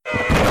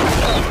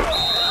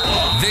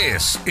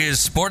This is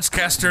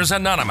Sportscasters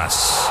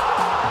Anonymous,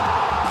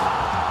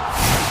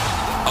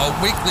 a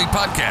weekly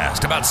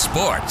podcast about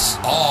sports,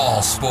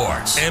 all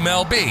sports,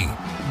 MLB,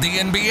 the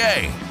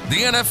NBA,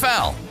 the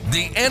NFL,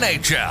 the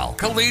NHL,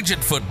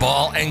 collegiate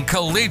football, and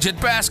collegiate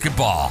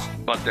basketball.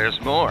 But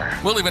there's more.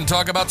 We'll even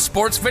talk about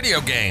sports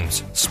video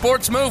games,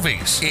 sports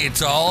movies.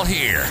 It's all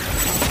here.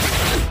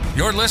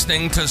 You're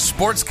listening to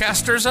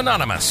Sportscasters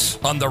Anonymous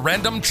on the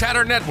Random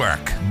Chatter Network,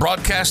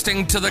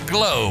 broadcasting to the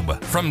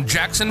globe from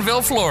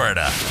Jacksonville,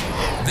 Florida.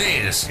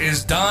 This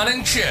is Don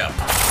and Chip.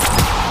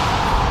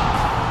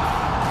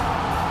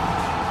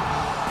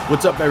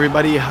 What's up,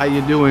 everybody? How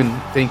you doing?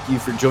 Thank you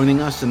for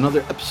joining us.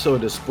 Another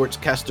episode of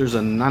Sportscasters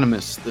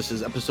Anonymous. This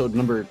is episode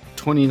number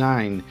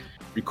 29,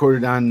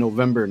 recorded on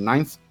November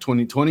 9th,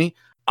 2020.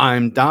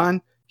 I'm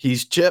Don.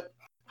 He's Chip.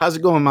 How's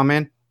it going, my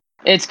man?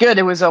 It's good.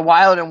 It was a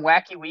wild and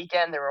wacky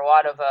weekend. There were a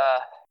lot of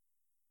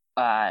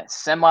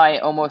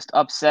semi-almost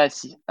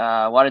upsets.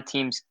 A lot of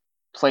teams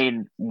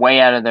played way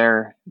out of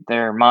their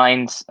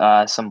minds.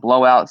 Some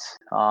blowouts.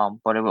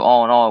 But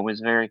all in all, it was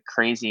a very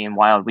crazy and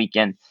wild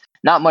weekend.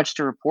 Not much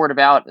to report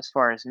about as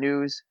far as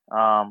news.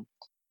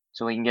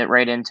 So we can get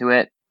right into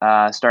it.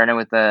 Starting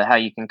with how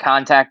you can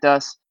contact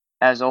us.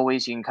 As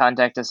always, you can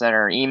contact us at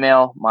our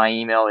email. My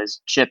email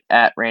is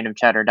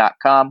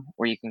chip@randomchatter.com,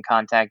 or you can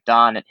contact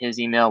Don at his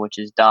email, which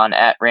is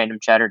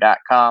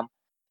don@randomchatter.com.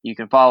 You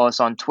can follow us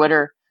on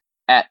Twitter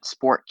at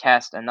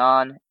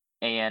SportcastAnon,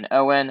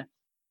 ANON.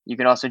 You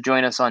can also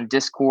join us on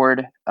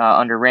Discord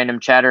under Random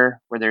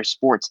Chatter, where there's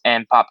sports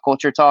and pop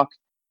culture talk.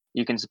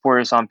 You can support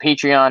us on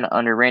Patreon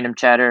under Random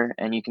Chatter,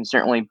 and you can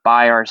certainly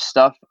buy our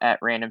stuff at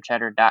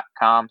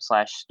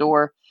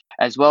randomchatter.com/store.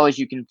 As well as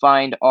you can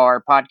find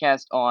our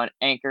podcast on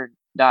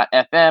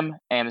Anchor.fm,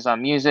 Amazon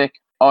Music,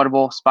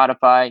 Audible,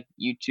 Spotify,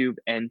 YouTube,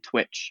 and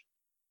Twitch.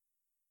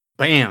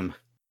 Bam.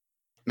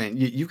 Man,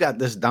 you got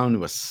this down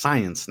to a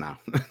science now.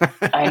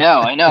 I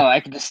know. I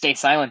could just stay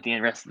silent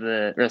the rest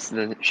of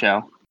the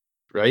show.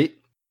 Right?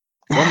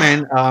 Well,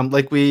 man,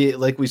 like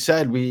we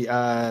said, we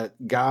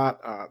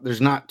got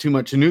there's not too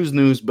much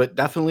news, but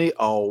definitely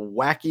a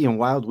wacky and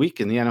wild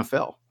week in the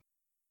NFL.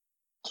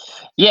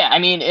 Yeah, I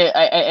mean,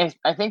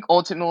 I think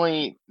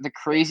ultimately the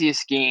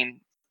craziest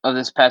game of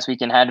this past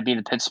weekend had to be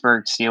the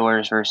Pittsburgh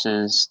Steelers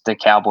versus the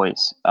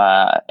Cowboys,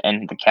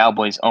 and the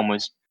Cowboys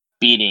almost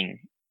beating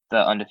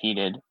the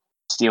undefeated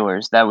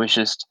Steelers. That was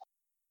just,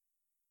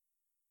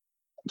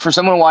 for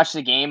someone who watched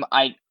the game,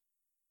 I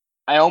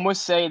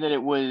almost say that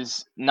it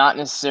was not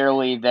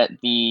necessarily that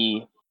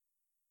the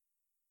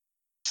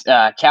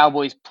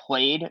Cowboys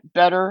played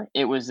better.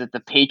 It was that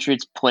the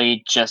Patriots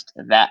played just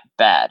that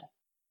bad.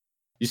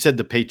 You said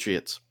the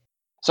Patriots.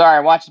 Sorry, I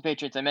watched the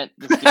Patriots. I meant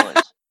the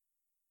Steelers.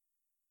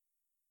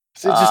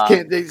 So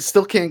they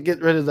still can't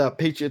get rid of the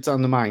Patriots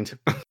on the mind.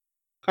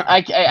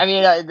 I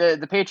mean,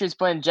 the Patriots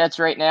playing Jets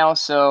right now,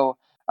 so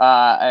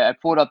I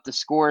pulled up the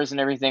scores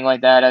and everything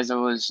like that as I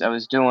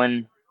was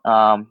doing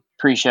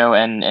pre-show,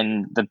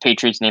 and the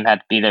Patriots name had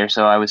to be there,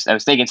 so I was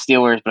thinking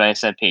Steelers, but I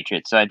said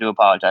Patriots, so I do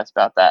apologize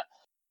about that.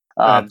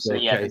 So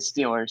okay. Yeah, the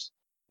Steelers,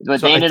 but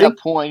so they ended up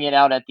pulling it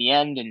out at the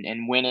end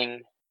and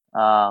winning.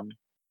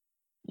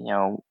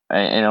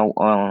 In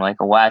like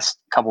a last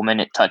couple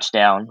minute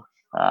touchdown,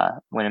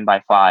 winning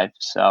by 5.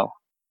 So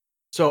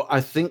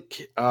I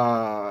think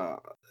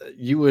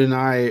you and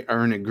I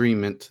are in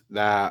agreement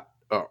that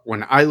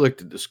when I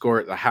looked at the score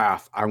at the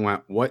half, I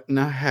went, "What in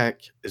the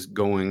heck is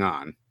going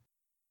on?"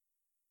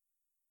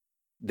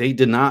 The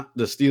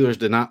Steelers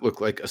did not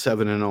look like a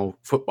 7-0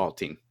 football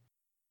team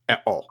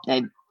at all.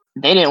 They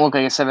didn't look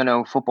like a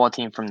 7-0 football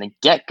team from the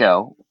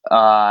get-go.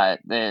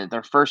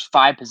 Their first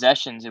 5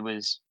 possessions, it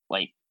was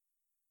like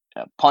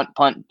punt,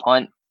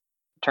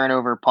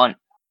 turnover, punt.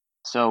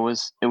 So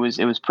it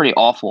was pretty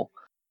awful.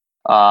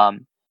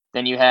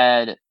 Then you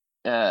had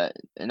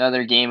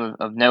another game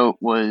of note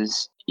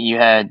was you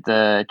had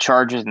the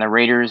Chargers and the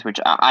Raiders, which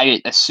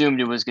I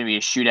assumed it was going to be a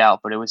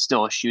shootout, but it was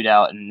still a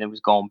shootout, and it was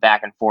going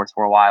back and forth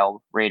for a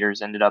while.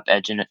 Raiders ended up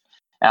edging it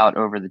out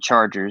over the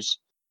Chargers,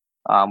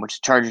 which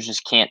the Chargers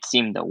just can't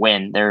seem to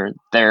win. They're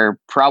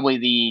probably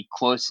the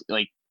close,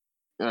 like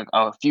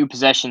a few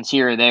possessions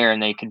here or there,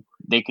 and they could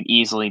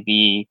easily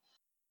be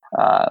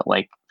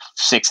like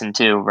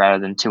 6-2 rather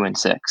than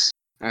 2-6.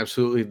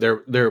 Absolutely.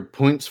 Their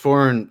points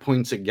for and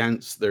points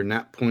against, their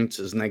net points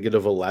is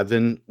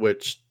 -11,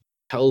 which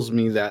tells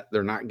me that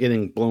they're not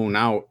getting blown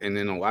out. And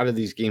in a lot of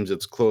these games,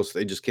 it's close.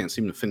 They just can't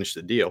seem to finish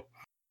the deal.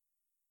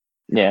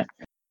 Yeah.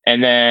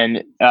 And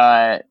then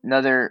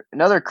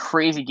another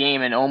crazy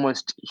game and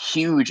almost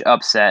huge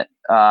upset,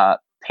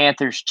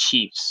 Panthers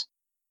Chiefs.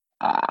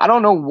 I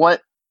don't know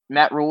what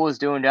Matt Rule is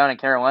doing down in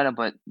Carolina,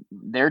 but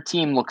their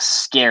team looks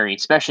scary,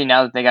 especially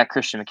now that they got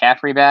Christian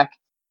McCaffrey back.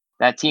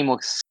 That team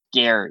looks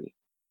scary.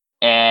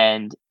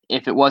 And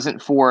if it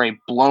wasn't for a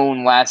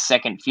blown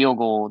last-second field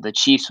goal, the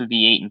Chiefs would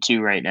be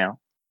 8-2 right now.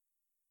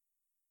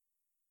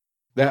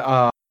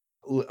 That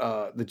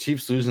the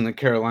Chiefs losing to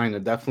Carolina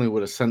definitely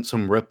would have sent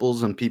some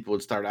ripples, and people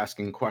would start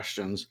asking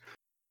questions.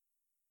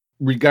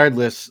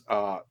 Regardless,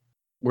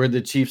 where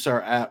the Chiefs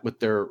are at with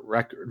their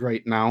record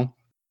right now,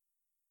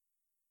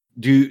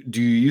 Do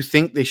you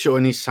think they show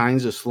any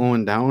signs of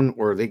slowing down,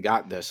 or they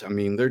got this? I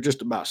mean, they're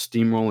just about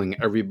steamrolling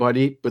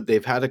everybody, but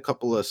they've had a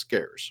couple of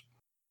scares.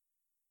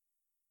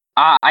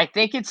 I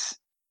think it's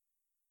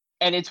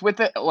with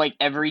like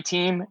every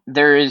team.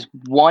 There is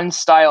one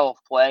style of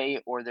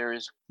play, or there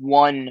is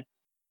one.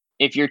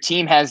 If your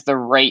team has the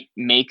right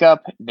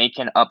makeup, they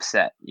can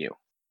upset you.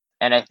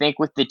 And I think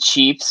with the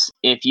Chiefs,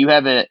 if you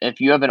have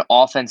an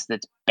offense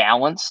that's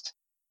balanced,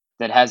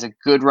 that has a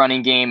good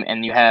running game,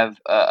 and you have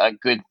a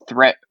good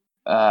threat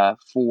to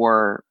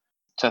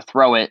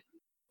throw it,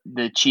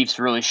 the Chiefs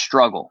really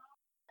struggle.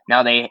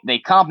 Now they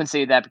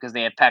compensate that because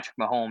they have Patrick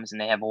Mahomes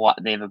and they have a lot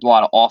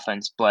of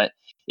offense. But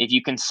if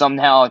you can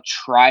somehow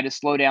try to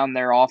slow down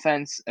their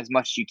offense as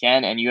much as you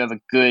can, and you have a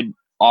good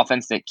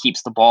offense that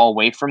keeps the ball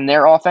away from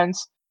their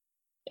offense,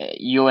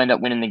 you'll end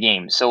up winning the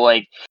game. So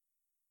like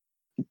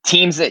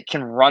teams that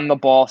can run the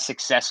ball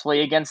successfully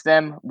against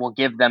them will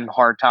give them a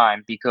hard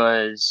time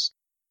because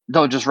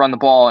they'll just run the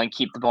ball and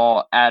keep the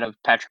ball out of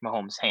Patrick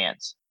Mahomes'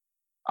 hands.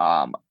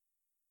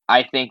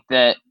 I think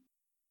that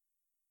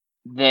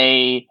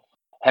they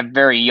have a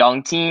very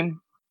young team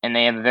and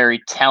they have a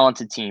very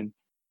talented team,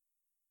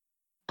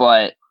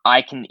 but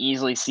I can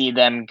easily see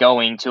them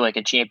going to like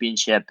a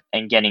championship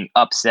and getting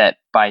upset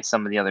by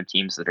some of the other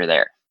teams that are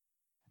there.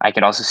 I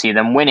could also see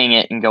them winning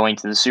it and going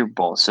to the Super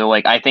Bowl. So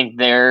like I think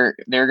they're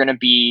going to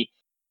be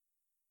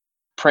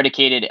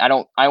predicated. I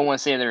don't want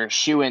to say they're a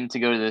shoo-in to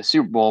go to the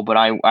Super Bowl, but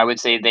I would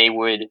say they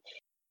would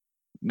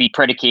be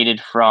predicated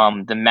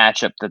from the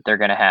matchup that they're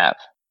going to have.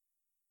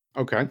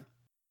 Okay.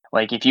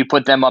 Like if you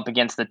put them up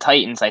against the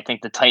Titans, I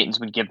think the Titans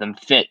would give them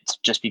fits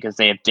just because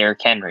they have Derrick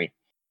Henry,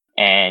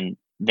 and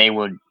they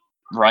would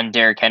run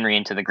Derrick Henry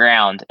into the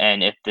ground.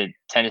 And if the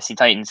Tennessee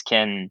Titans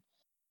can,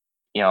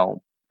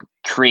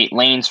 create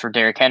lanes for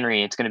Derrick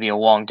Henry, it's going to be a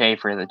long day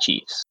for the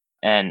Chiefs,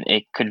 and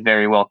it could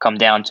very well come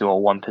down to a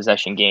one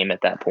possession game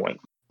at that point.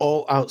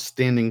 All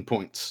outstanding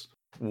points,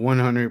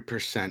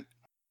 100%.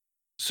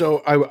 So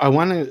I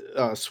want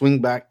to swing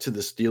back to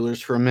the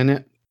Steelers for a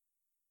minute.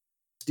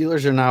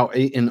 Steelers are now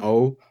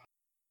 8-0,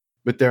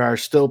 but there are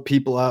still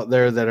people out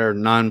there that are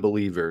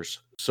non-believers.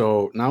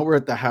 So now we're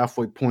at the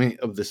halfway point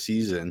of the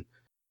season.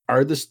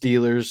 Are the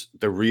Steelers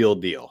the real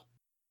deal?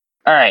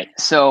 All right,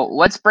 so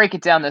let's break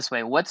it down this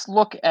way. Let's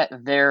look at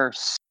their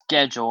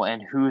schedule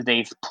and who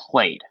they've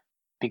played,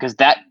 because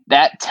that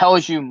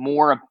tells you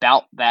more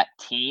about that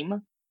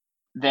team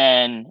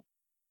than,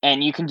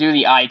 and you can do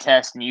the eye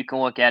test and you can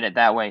look at it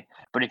that way.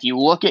 But if you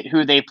look at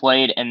who they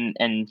played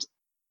and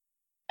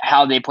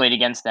how they played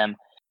against them,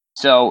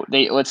 so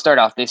let's start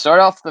off. They start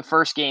off the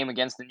first game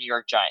against the New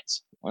York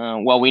Giants.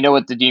 Well, we know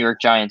what the New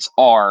York Giants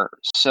are,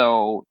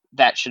 so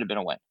that should have been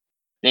a win.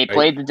 They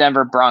played the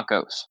Denver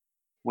Broncos.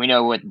 We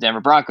know what the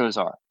Denver Broncos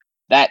are.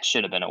 That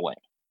should have been a win.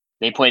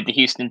 They played the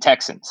Houston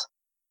Texans.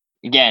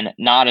 Again,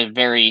 not a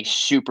very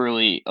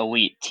superly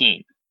elite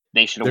team.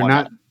 They should have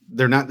won.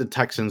 They're not the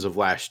Texans of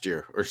last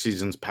year or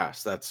seasons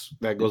past.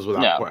 That goes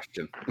without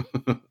question.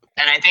 And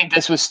I think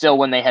this was still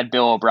when they had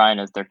Bill O'Brien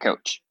as their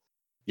coach.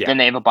 Yeah. Then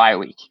they have a bye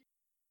week.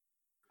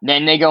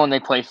 Then they go and they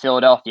play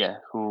Philadelphia,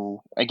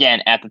 who,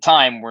 again, at the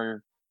time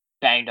were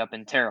banged up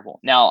and terrible.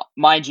 Now,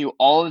 mind you,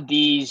 all of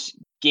these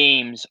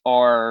games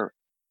are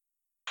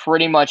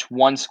pretty much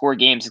one-score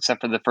games,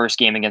 except for the first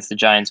game against the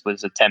Giants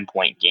was a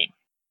 10-point game.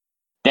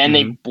 Then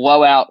they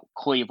blow out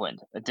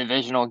Cleveland, a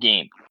divisional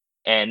game.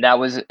 And that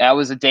was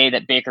a day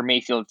that Baker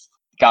Mayfield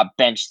got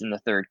benched in the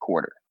third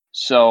quarter.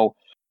 So,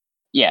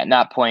 yeah,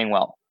 not playing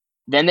well.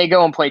 Then they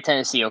go and play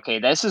Tennessee. Okay,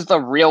 this is the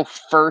real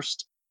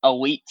first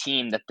elite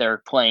team that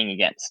they're playing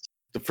against.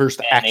 The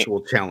first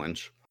actual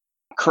challenge.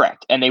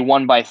 Correct. And they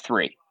won by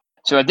 3.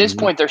 So at this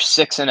point, they're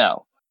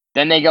 6-0.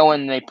 Then they go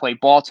and they play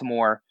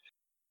Baltimore,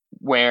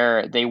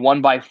 where they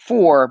won by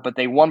 4, but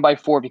they won by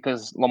 4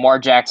 because Lamar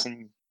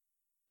Jackson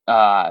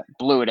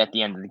blew it at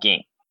the end of the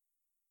game.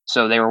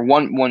 So they were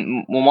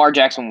when Lamar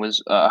Jackson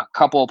was a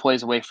couple of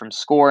plays away from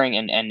scoring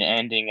and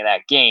ending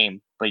that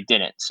game, but he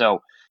didn't.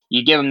 So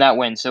you give them that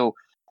win. So,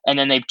 and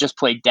then they just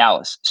played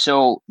Dallas.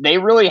 So they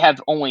really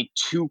have only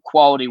 2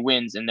 quality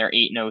wins in their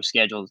 8-0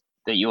 schedule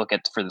that you look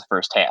at for the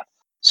first half.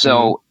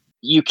 So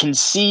you can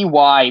see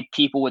why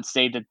people would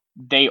say that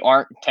they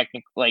aren't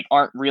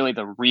really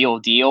the real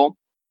deal,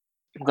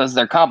 because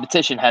their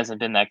competition hasn't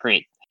been that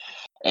great.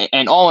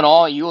 And all in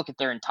all, you look at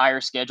their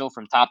entire schedule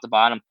from top to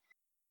bottom,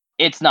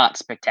 it's not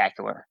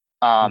spectacular.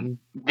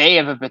 They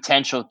have a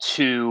potential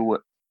to,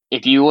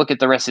 if you look at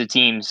the rest of the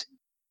teams,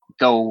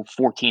 go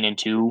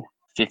 14-2,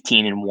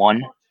 15-1.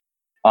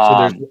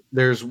 So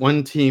there's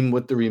one team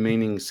with the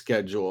remaining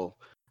schedule.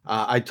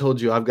 I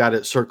told you I've got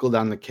it circled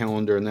on the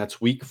calendar, and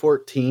that's Week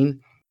 14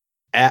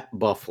 at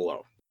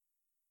Buffalo.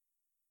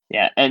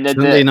 Yeah, and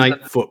Sunday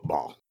Night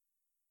Football.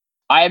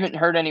 I haven't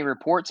heard any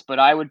reports, but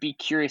I would be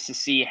curious to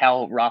see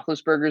how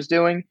Roethlisberger's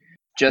doing,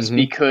 just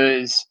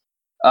because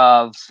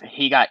of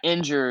he got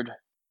injured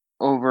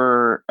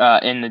over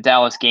in the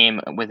Dallas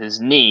game with his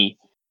knee,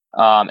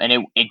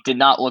 and it did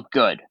not look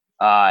good.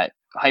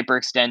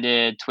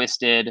 Hyperextended,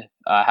 twisted,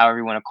 however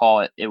you want to call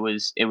it.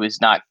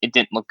 It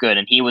didn't look good,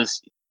 and he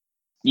was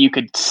you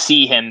could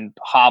see him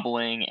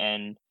hobbling,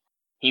 and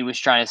he was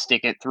trying to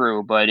stick it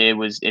through, but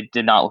it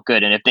did not look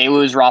good. And if they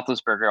lose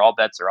Roethlisberger, all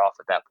bets are off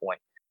at that point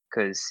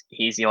because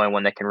he's the only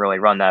one that can really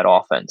run that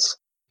offense.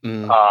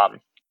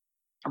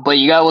 But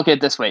you got to look at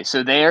it this way.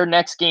 So their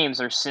next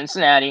games are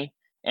Cincinnati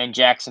and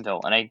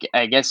Jacksonville. And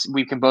I guess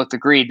we can both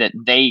agree that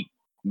they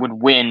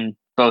would win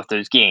both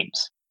those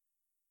games.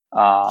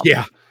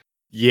 Yeah.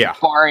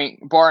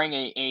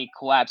 Barring a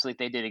collapse like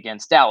they did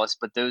against Dallas.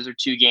 But those are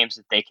two games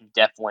that they can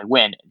definitely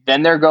win.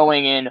 Then they're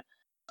going in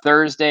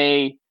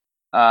Thursday,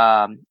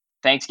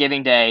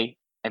 Thanksgiving Day,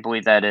 I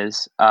believe that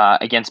is,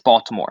 against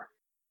Baltimore.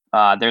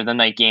 They're the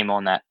night game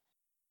on that.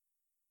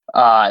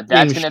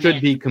 That's going to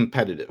be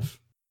competitive.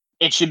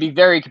 It should be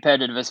very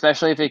competitive,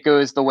 especially if it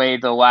goes the way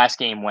the last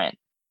game went.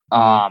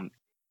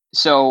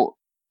 So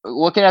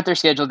looking at their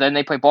schedule, then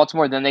they play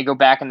Baltimore, then they go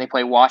back and they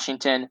play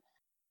Washington,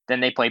 then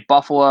they play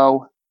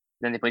Buffalo,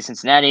 then they play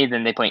Cincinnati,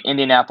 then they play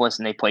Indianapolis,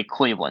 and they play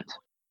Cleveland.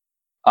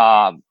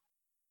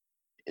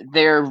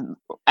 They're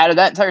out of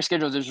that entire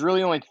schedule, there's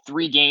really only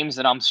 3 games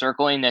that I'm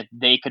circling that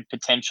they could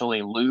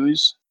potentially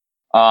lose.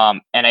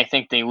 And I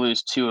think they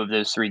lose 2 of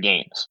those 3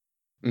 games.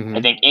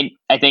 I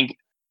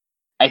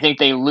think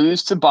they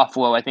lose to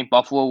Buffalo. I think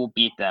Buffalo will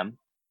beat them.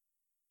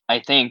 I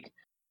think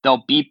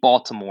they'll beat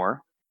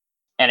Baltimore,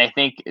 and I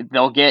think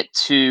they'll get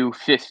to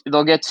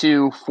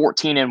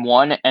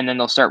 14-1, and then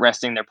they'll start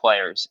resting their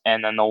players,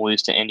 and then they'll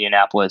lose to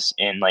Indianapolis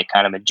in like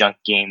kind of a junk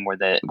game where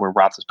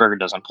Roethlisberger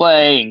doesn't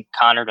play and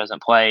Connor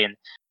doesn't play, and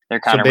they're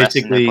kind of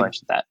resting their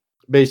players at that.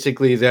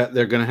 Basically, that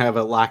they're going to have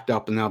it locked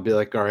up, and they'll be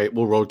like, all right,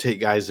 we'll rotate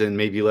guys in,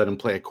 maybe let them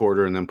play a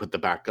quarter, and then put the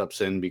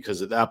backups in,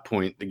 because at that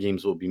point, the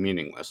games will be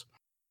meaningless.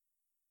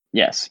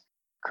 Yes,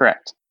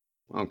 correct.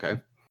 Okay.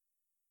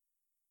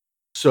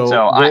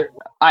 So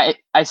I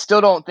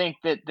still don't think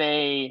that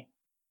they,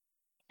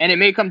 and it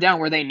may come down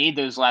where they need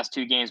those last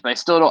 2 games, but I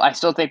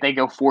still think they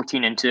go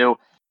 14-2,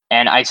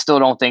 and I still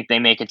don't think they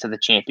make it to the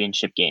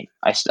championship game.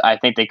 I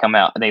think they come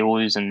out, they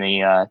lose in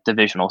the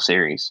divisional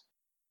series.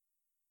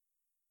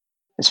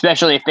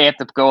 Especially if they have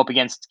to go up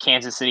against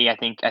Kansas City, I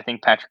think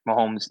Patrick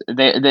Mahomes,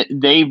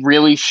 they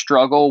really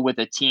struggle with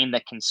a team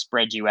that can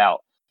spread you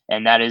out,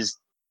 and that is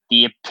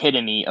the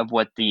epitome of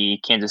what the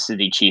Kansas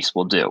City Chiefs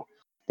will do.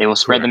 They will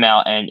spread them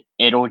out, and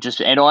it'll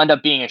end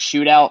up being a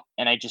shootout.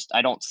 And I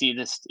don't see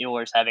the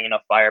Steelers having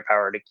enough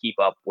firepower to keep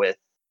up with.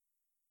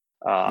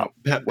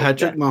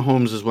 Patrick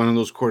Mahomes is one of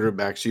those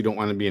quarterbacks you don't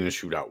want to be in a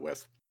shootout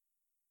with.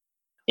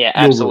 Yeah,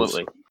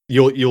 absolutely.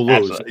 You'll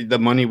lose. Absolutely. The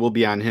money will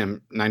be on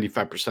him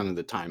 95% of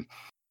the time.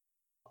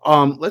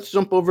 Let's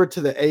jump over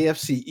to the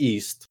AFC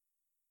East,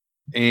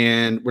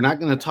 and we're not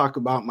going to talk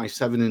about my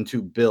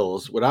 7-2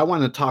 Bills. What I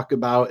want to talk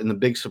about, and the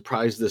big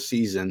surprise this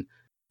season,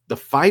 the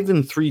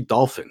 5-3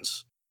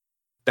 Dolphins.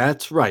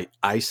 That's right,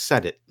 I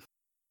said it.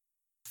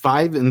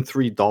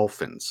 5-3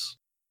 Dolphins.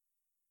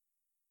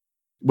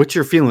 What's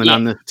your feeling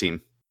on this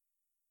team?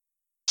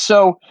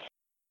 So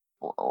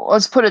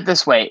let's put it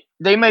this way: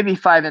 they might be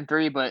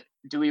 5-3, but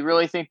do we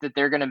really think that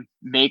they're going to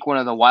make one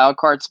of the wild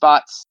card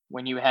spots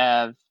when you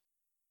have?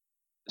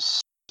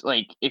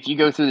 Like, if you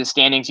go through the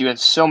standings, you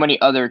have so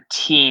many other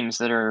teams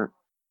that are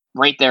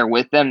right there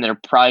with them that are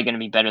probably going to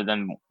be better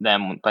than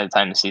them by the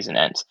time the season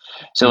ends.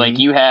 So, like,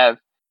 you have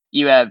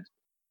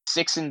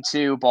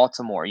 6-2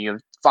 Baltimore, you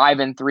have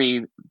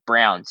 5-3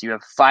 Browns, you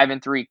have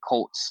 5-3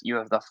 Colts, you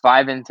have the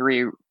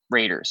 5-3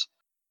 Raiders.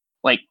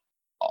 Like,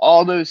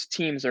 all those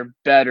teams are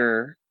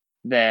better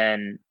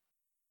than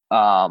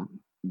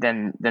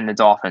the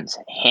Dolphins,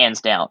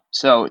 hands down.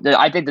 So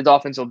I think the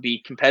Dolphins will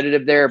be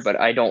competitive there, but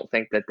I don't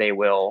think that they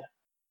will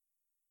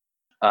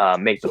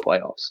make the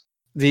playoffs.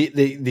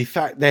 The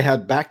fact they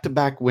had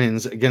back-to-back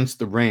wins against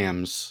the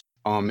Rams,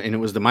 and it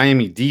was the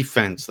Miami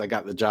defense that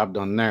got the job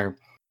done there,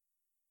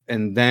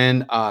 and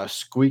then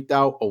squeaked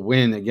out a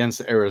win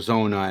against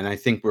Arizona, and I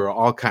think we were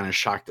all kind of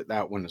shocked at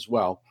that one as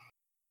well.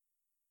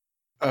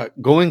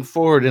 Going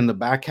forward in the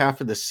back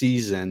half of the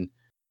season,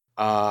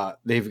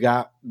 they've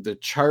got the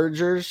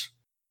Chargers,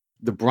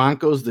 the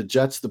Broncos, the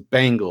Jets, the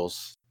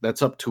Bengals.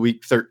 That's up to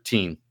week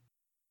 13.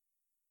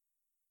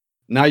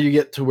 Now you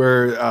get to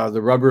where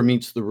the rubber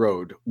meets the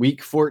road.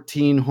 Week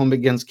 14, home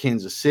against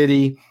Kansas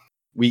City.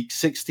 Week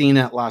 16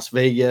 at Las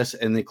Vegas.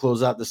 And they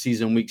close out the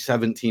season week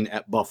 17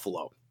 at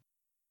Buffalo.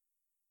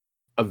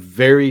 A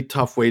very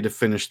tough way to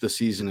finish the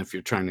season if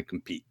you're trying to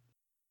compete.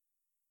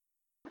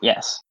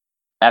 Yes,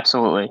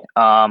 absolutely.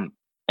 And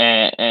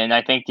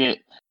I think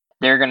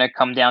they're going to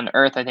come down to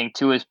earth. I think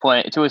Tua's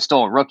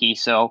still a rookie,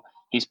 so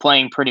he's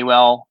playing pretty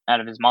well out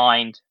of his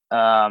mind.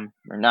 Or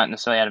not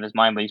necessarily out of his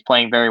mind, but he's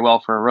playing very well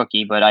for a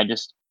rookie. But I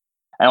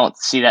don't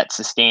see that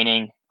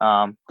sustaining.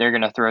 They're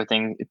going to throw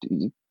things.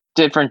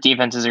 Different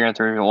defenses are going to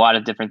throw a lot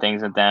of different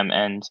things at them,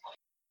 and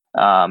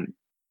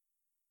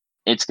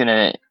it's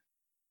gonna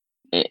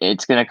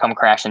come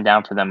crashing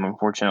down for them,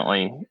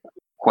 unfortunately,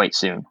 quite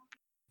soon.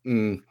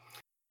 And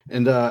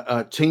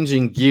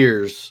changing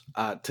gears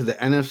to the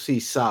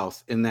NFC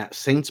South in that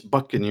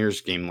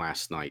Saints-Buccaneers game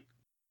last night.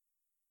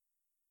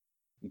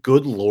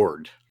 Good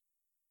Lord.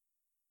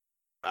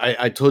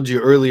 I told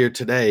you earlier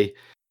today,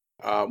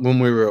 when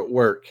we were at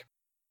work.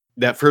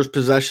 That first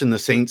possession the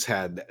Saints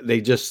had,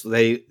 they just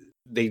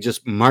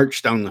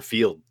marched down the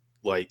field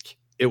like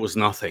it was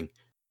nothing.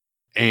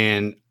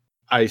 And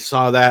I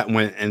saw that and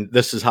went, and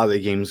this is how the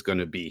game's going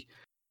to be.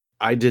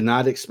 I did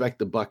not expect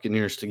the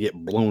Buccaneers to get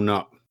blown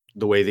up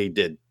the way they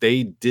did.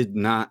 They did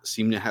not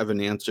seem to have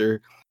an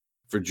answer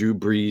for Drew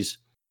Brees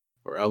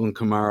or Alvin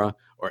Kamara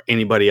or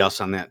anybody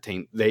else on that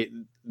team. They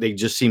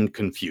just seemed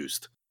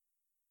confused.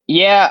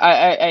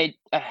 Yeah,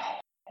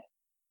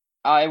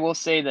 I will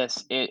say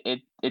this: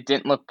 it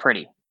didn't look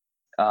pretty,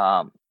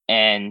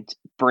 and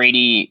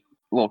Brady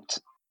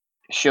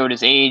showed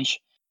his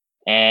age,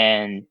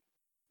 and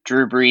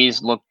Drew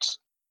Brees looked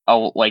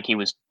like he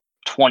was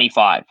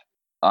 25.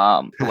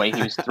 The way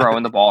he was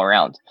throwing the ball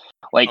around,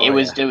 like it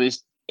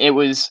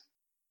was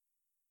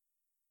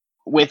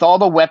with all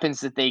the weapons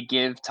that they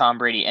give Tom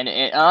Brady, and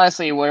it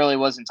honestly it really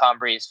wasn't Tom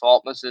Brady's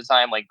fault most of the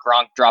time. Like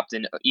Gronk dropped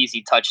an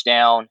easy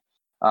touchdown.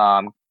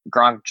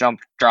 Gronk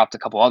dropped a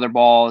couple other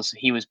balls.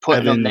 He was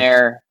putting them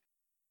there,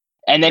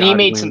 and then he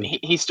made some.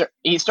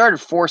 He started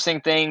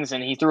forcing things,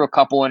 and he threw a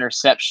couple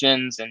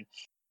interceptions. And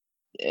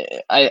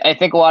I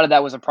think a lot of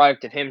that was a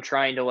product of him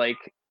trying to like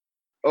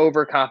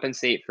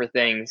overcompensate for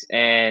things.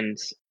 And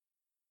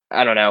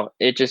I don't know.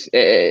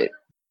 They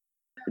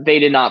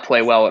did not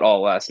play well at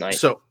all last night.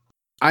 So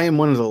I am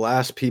one of the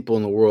last people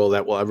in the world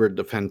that will ever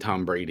defend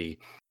Tom Brady.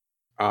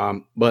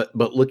 But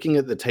looking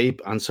at the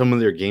tape on some of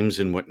their games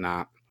and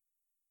whatnot,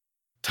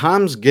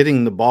 Tom's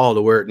getting the ball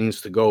to where it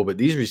needs to go, but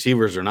these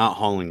receivers are not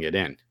hauling it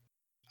in.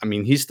 I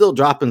mean, he's still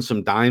dropping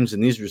some dimes,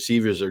 and these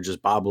receivers are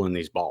just bobbling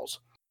these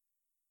balls.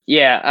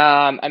 Yeah,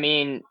 I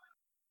mean,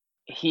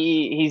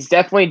 he's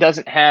definitely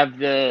doesn't have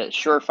the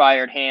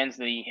surefire hands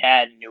that he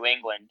had in New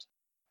England.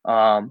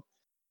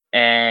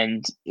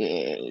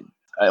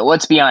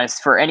 Let's be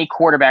honest, for any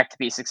quarterback to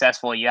be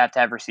successful, you have to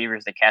have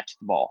receivers that catch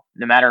the ball.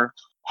 No matter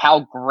how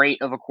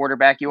great of a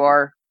quarterback you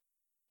are,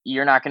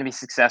 you're not going to be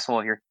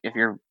successful if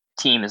your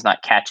team is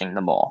not catching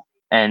the ball.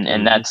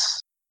 And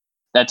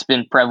that's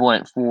been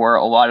prevalent for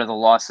a lot of the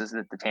losses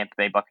that the Tampa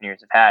Bay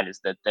Buccaneers have had,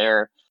 is that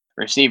their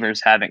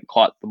receivers haven't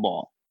caught the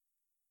ball.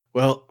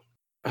 Well,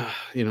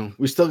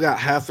 we still got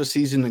half a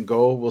season to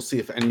go. We'll see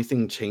if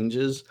anything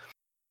changes.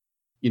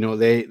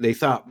 They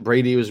thought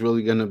Brady was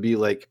really going to be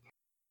like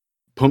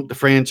pump the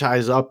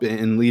franchise up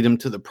and lead him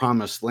to the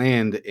promised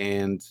land.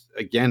 And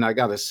again, I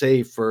got to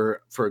say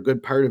for a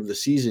good part of the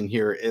season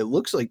here, it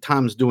looks like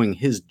Tom's doing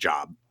his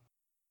job,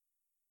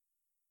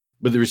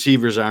 but the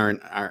receivers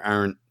aren't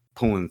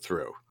pulling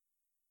through.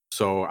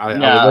 So I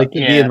would like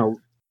to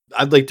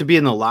I'd like to be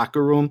in the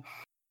locker room.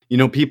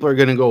 People are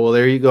going to go, well,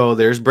 there you go.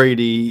 There's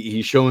Brady.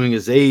 He's showing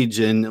his age.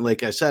 And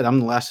like I said, I'm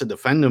the last to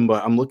defend him,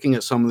 but I'm looking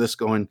at some of this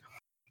going,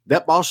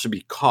 that ball should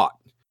be caught.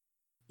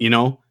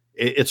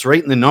 It's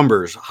right in the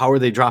numbers. How are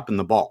they dropping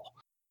the ball?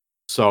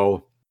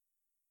 So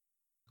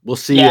we'll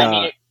see.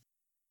 Yeah,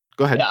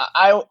 go ahead. Yeah,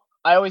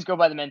 I always go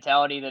by the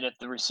mentality that if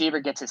the receiver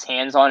gets his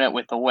hands on it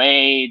with the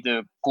way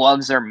the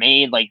gloves are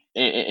made, like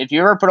if you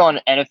ever put on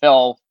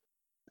NFL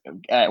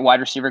wide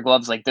receiver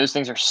gloves, like those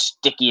things are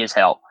sticky as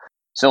hell.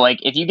 So like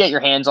if you get your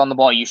hands on the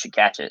ball, you should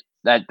catch it.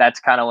 That's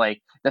kind of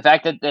like the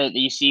fact that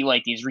you see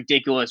like these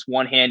ridiculous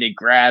one-handed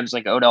grabs,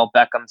 like Odell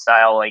Beckham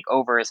style, like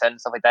over his head and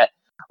stuff like that.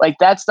 Like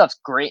that stuff's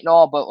great and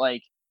all, but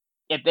like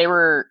if they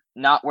were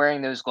not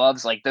wearing those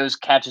gloves, like those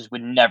catches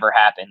would never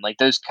happen. Like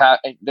those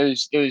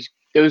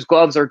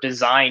gloves are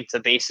designed to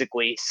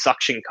basically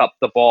suction cup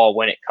the ball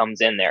when it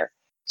comes in there.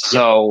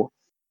 So,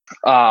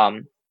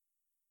 I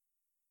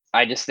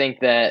just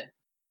think that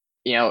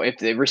if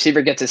the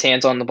receiver gets his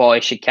hands on the ball, he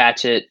should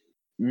catch it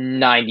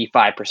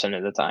 95%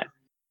 of the time.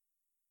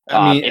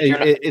 I mean,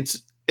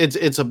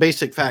 it's a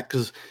basic fact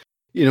because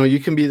you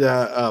can be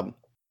the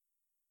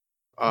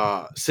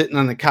sitting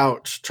on the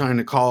couch trying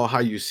to call how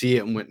you see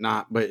it and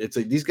whatnot, but it's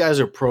like these guys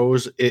are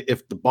pros.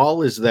 If the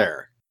ball is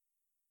there,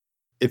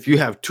 if you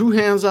have two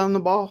hands on the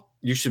ball,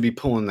 you should be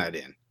pulling that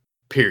in.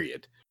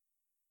 Period.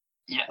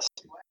 Yes.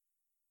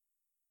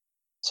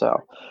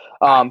 So,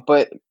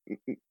 but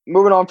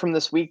moving on from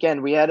this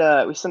weekend, we had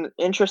some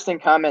interesting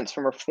comments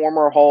from a from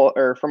a Hall of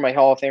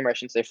Famer. I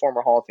shouldn't say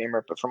former Hall of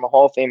Famer, but from a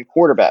Hall of Fame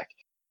quarterback.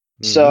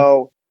 Mm-hmm.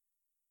 So,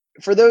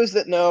 for those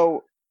that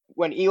know,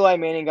 when Eli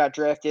Manning got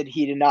drafted,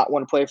 he did not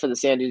want to play for the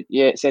San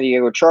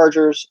Diego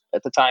Chargers.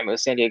 At the time, it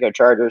was San Diego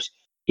Chargers.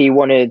 He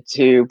wanted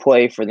to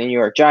play for the New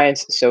York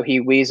Giants, so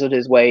he weaseled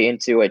his way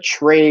into a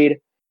trade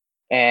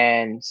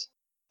and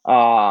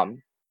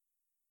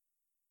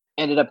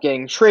ended up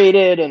getting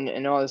traded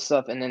and all this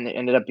stuff, and then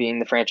ended up being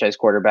the franchise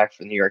quarterback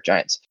for the New York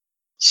Giants.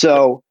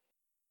 So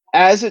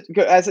as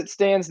it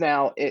stands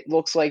now, it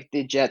looks like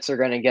the Jets are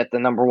going to get the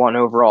number 1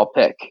 overall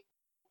pick.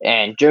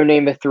 And Joe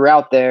Namath threw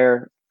out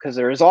there, because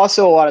there is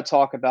also a lot of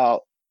talk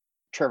about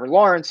Trevor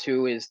Lawrence,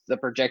 who is the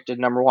projected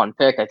number 1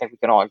 pick. I think we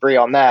can all agree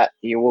on that.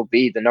 He will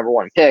be the number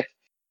 1 pick.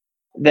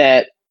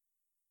 That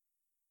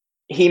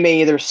he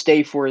may either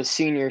stay for his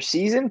senior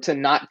season to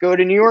not go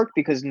to New York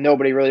because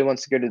nobody really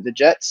wants to go to the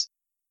Jets,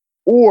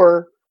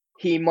 or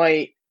he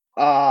might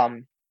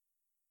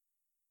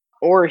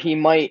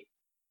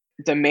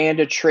demand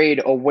a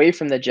trade away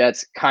from the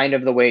Jets, kind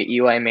of the way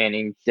Eli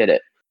Manning did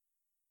it.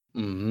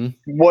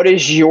 Mm-hmm. What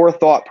is your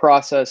thought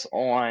process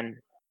on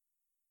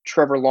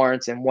Trevor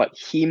Lawrence and what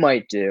he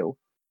might do?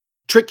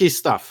 Tricky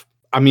stuff.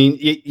 I mean,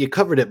 you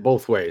covered it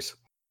both ways.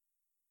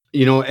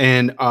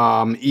 And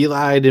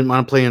Eli didn't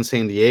want to play in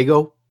San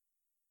Diego.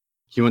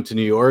 He went to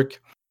New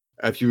York.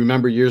 If you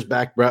remember years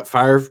back, Brett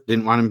Favre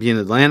didn't want him to be in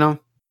Atlanta,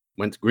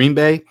 went to Green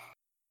Bay.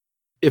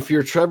 If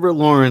you're Trevor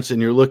Lawrence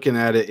and you're looking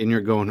at it and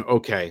you're going,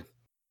 okay,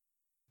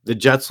 the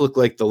Jets look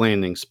like the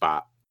landing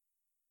spot.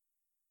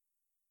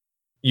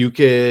 You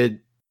could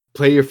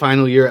play your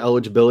final year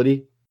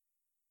eligibility.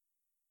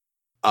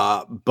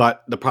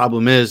 But the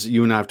problem is,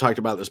 you and I have talked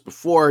about this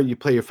before, you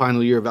play your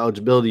final year of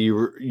eligibility,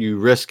 you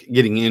risk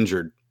getting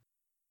injured.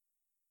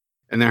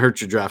 And that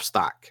hurts your draft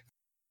stock.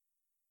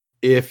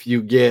 If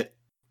you get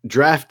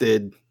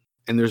drafted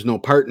and there's no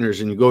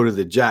partners and you go to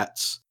the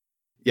Jets,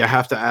 you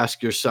have to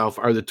ask yourself,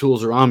 are the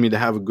tools around me to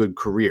have a good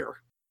career?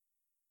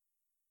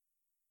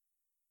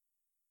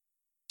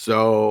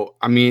 So,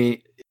 I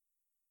mean,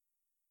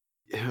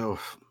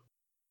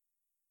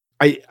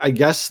 I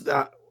guess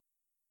that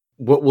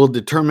what will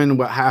determine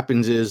what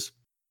happens is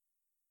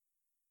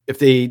if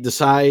they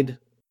decide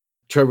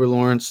Trevor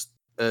Lawrence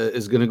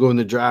is going to go in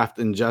the draft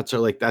and Jets are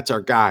like, that's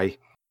our guy,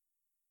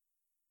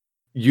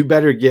 you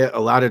better get a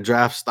lot of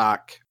draft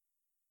stock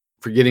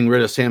for getting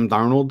rid of Sam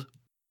Darnold,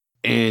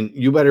 and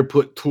you better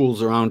put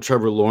tools around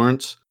Trevor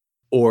Lawrence,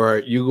 or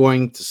you're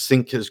going to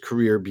sink his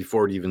career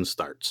before it even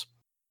starts.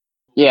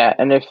 Yeah,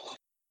 and as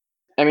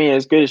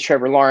good as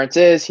Trevor Lawrence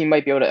is, he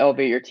might be able to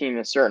elevate your team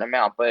a certain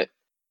amount, but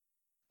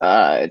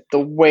the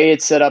way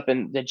it's set up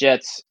in the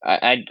Jets,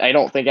 I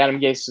don't think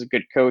Adam Gase is a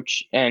good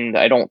coach, and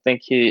I don't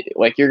think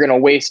you're going to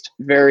waste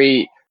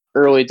very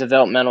early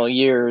developmental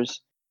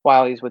years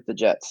while he's with the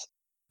Jets.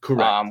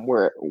 Correct.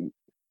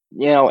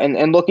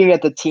 And looking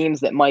at the teams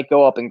that might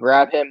go up and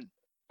grab him,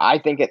 I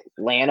think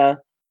Atlanta,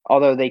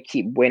 although they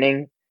keep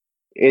winning,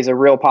 is a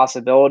real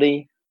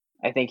possibility.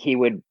 I think he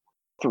would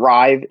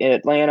thrive in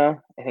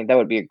Atlanta. I think that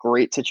would be a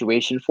great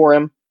situation for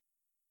him.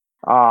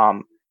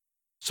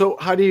 So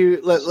how do you,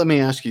 let me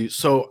ask you,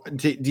 so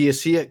do you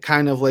see it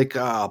kind of like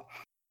a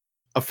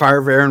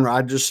Favre Aaron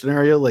Rodgers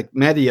scenario? Like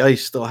Matty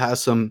Ice still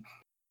has some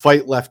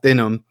fight left in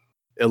him.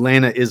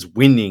 Atlanta is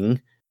winning,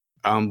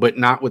 but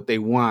not what they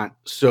want.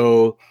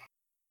 So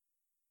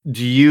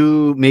do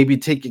you maybe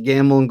take a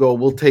gamble and go,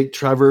 we'll take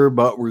Trevor,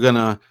 but we're going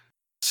to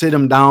sit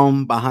him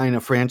down behind a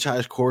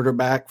franchise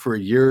quarterback for a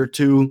year or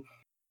two,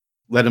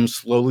 let him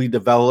slowly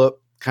develop,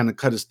 kind of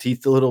cut his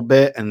teeth a little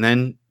bit, and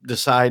then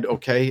decide,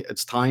 okay,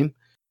 it's time?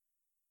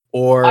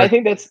 Or I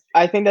think that's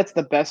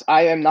the best.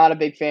 I am not a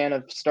big fan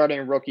of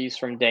starting rookies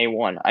from day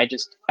one. I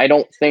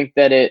don't think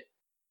that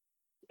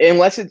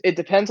unless it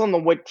depends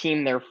on what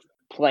team they're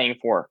playing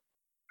for.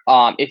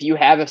 If you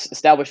have an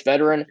established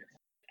veteran,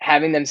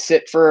 having them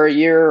sit for a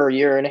year or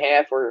year and a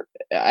half, or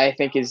I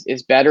think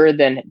is better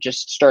than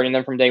just starting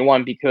them from day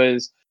one,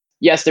 because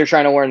yes, they're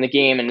trying to learn the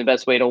game, and the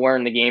best way to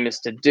learn the game is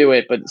to do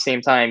it. But at the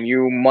same time,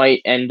 you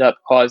might end up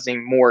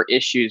causing more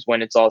issues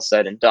when it's all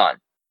said and done.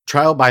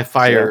 Trial by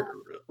fire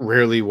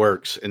rarely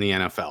works in the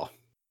NFL.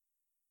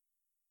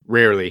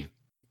 Rarely.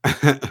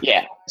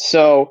 Yeah.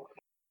 So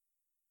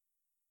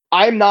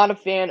I'm not a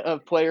fan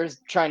of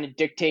players trying to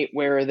dictate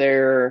where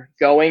they're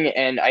going,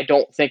 and I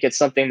don't think it's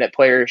something that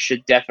players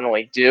should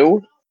definitely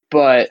do.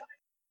 But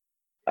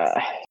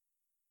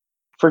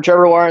for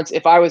Trevor Lawrence,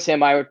 if I was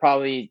him, I would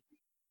probably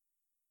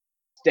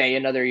stay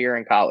another year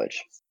in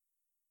college.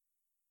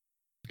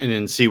 And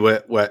then see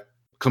what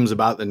comes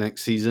about the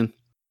next season?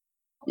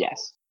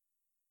 Yes.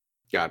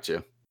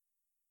 Gotcha.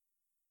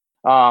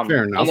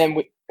 Fair enough. And then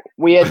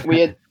we had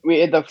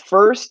the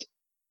first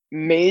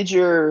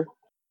major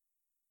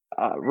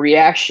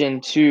reaction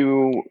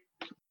to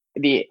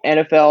the an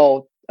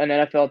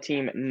NFL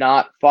team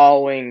not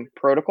following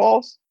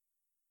protocols.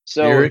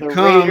 So here it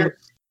comes.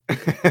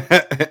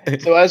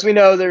 So as we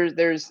know,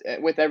 there's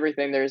with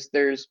everything there's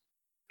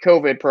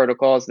COVID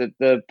protocols that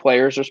the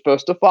players are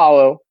supposed to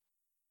follow.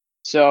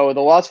 So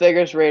the Las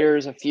Vegas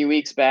Raiders a few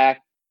weeks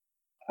back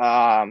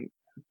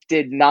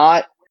did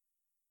not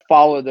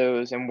follow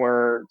those and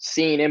were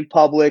seen in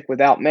public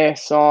without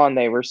masks on.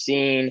 They were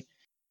seen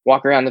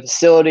walk around the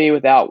facility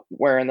without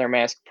wearing their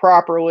mask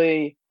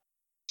properly.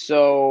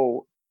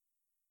 So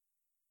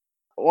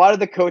a lot of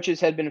the coaches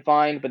had been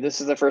fined, but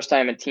this is the first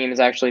time a team has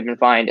actually been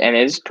fined, and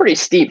it's pretty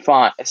steep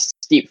fine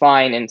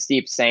and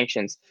steep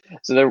sanctions.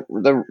 So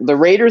the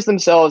Raiders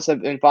themselves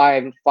have been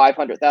fined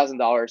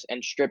 $500,000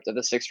 and stripped of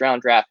the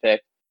 6th-round draft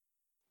pick.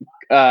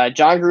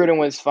 John Gruden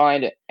was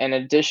fined an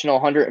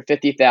additional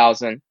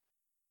 $150,000.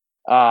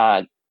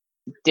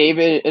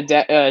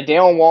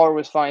 Dalen Waller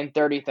was fined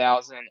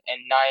 $30,000, and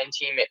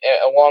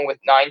along with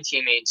 9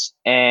 teammates,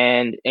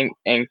 and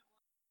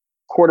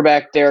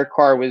quarterback Derek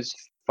Carr was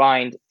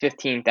fined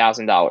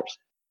 $15,000.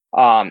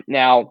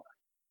 Now,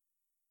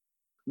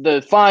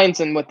 the fines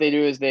and what they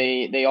do is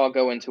they all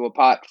go into a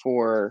pot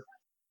for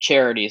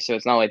charity, so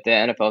it's not like the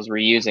NFL is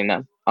reusing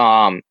them.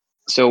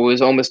 So it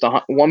was almost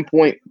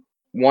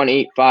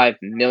 $185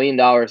 million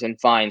in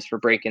fines for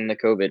breaking the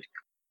COVID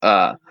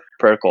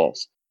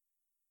protocols.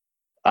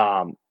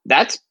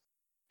 That's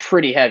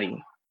pretty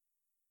heavy.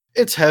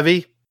 It's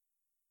heavy.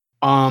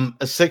 A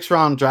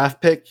 6th-round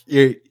draft pick.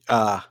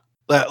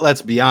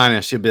 Let's be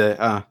honest. You'd be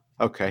like,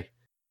 okay.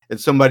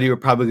 It's somebody you're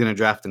probably going to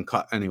draft and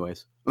cut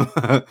anyways.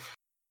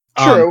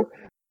 True.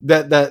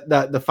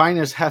 The fine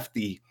is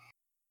hefty,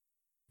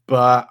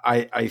 but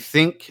I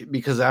think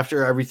because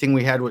after everything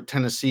we had with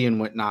Tennessee and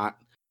whatnot,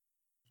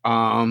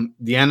 the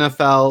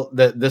NFL,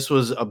 that this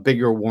was a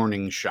bigger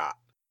warning shot.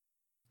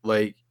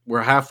 Like,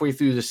 we're halfway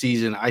through the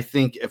season. I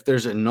think if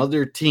there's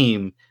another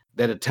team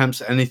that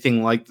attempts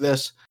anything like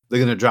this, they're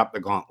going to drop the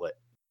gauntlet.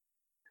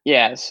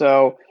 Yeah,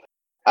 so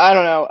I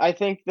don't know. I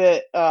think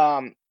that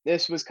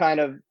this was kind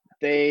of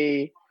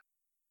they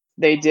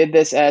did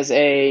this as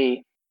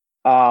a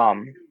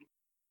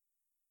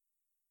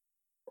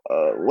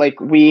like,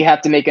 we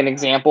have to make an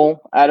example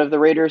out of the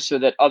Raiders so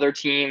that other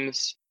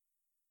teams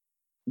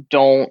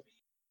don't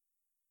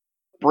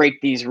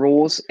break these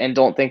rules and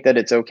don't think that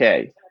it's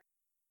okay.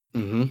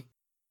 Mm-hmm.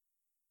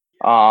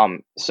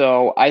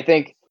 So I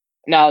think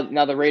now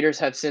the Raiders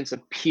have since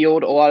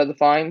appealed a lot of the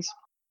fines,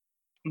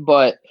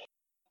 but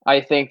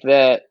I think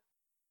that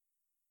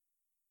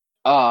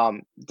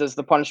does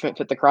the punishment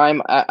fit the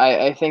crime?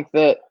 I think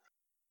that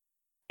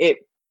it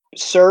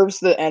serves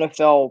the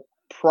NFL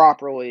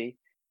properly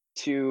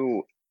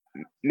to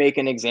make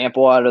an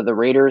example out of the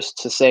Raiders,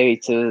 to say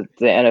to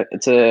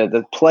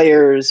the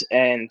players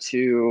and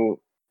to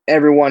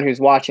everyone who's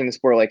watching the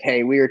sport, like,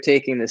 hey, we are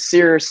taking this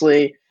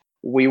seriously.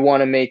 We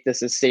want to make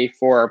this as safe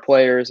for our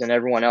players and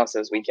everyone else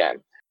as we can.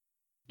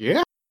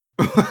 Yeah.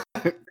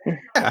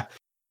 Yeah.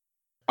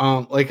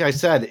 Like I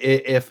said,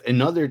 if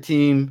another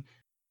team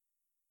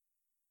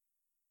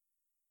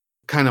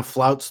kind of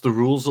flouts the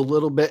rules a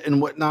little bit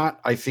and whatnot,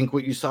 I think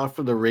what you saw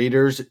for the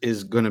Raiders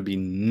is going to be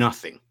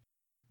nothing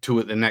to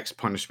what the next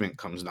punishment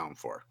comes down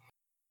for.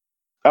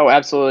 Oh,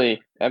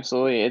 absolutely.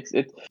 Absolutely.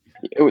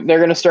 They're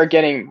going to start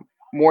getting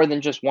more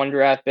than just one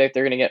draft pick.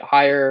 They're going to get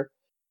higher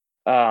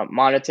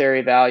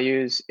monetary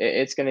values.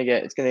 It's going to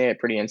get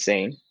pretty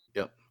insane.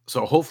 Yep.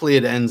 So hopefully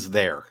it ends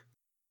there.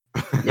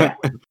 Yeah.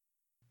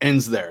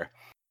 Ends there.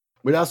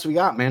 What else we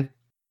got, man?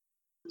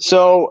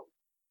 So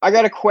I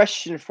got a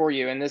question for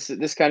you, and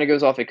this kind of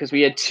goes off it because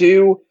we had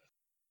two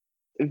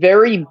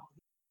very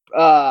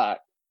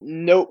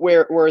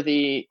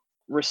noteworthy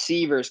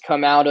receivers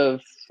come out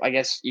of, I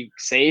guess you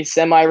say,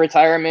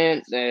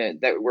 semi-retirement,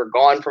 that were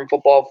gone from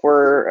football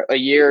for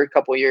a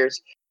couple of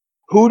years.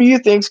 Who do you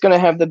think is going to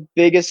have the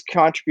biggest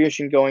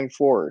contribution going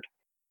forward?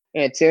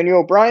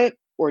 Antonio Bryant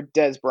or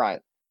Dez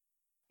Bryant?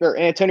 Or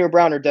Antonio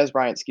Brown or Dez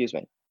Bryant, excuse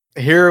me.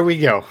 Here we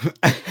go.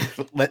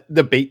 Let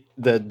the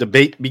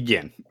debate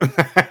begin.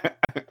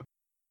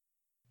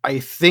 I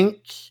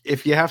think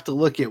if you have to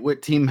look at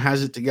what team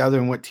has it together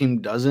and what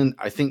team doesn't,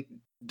 I think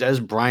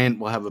Dez Bryant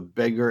will have a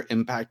bigger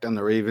impact on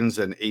the Ravens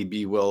than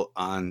AB will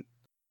on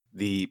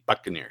the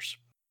Buccaneers.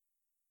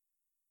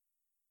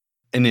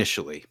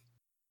 Initially.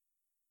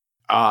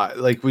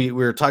 Like we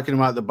were talking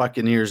about the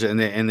Buccaneers, and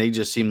they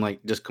just seem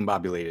like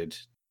discombobulated.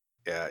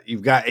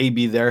 You've got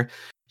AB there.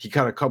 He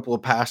caught a couple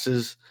of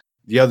passes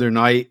the other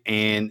night,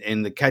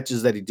 and the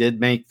catches that he did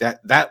make,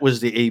 that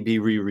was the AB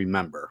we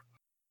remember.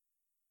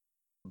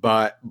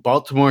 But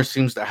Baltimore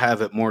seems to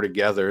have it more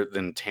together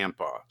than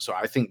Tampa. So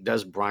I think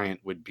Dez Bryant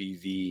would be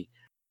the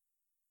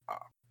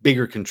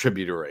bigger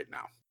contributor right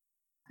now.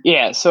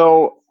 Yeah,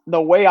 so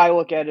the way I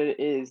look at it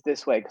is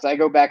this way, because I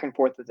go back and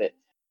forth with it.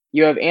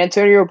 You have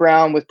Antonio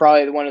Brown with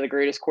probably one of the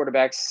greatest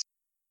quarterbacks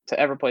to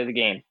ever play the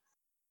game.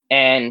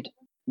 And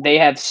they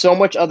have so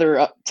much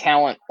other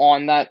talent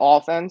on that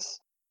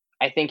offense,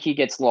 I think he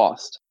gets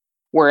lost.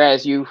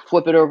 Whereas you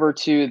flip it over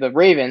to the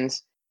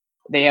Ravens,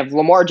 they have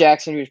Lamar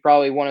Jackson, who's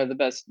probably one of the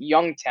best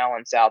young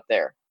talents out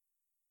there.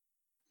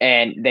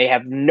 And they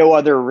have no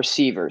other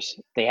receivers.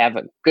 They have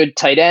a good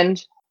tight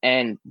end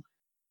and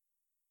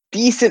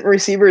decent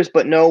receivers,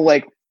 but no,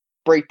 like,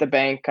 break the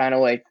bank, kind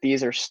of like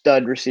these are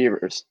stud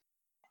receivers.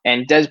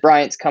 And Dez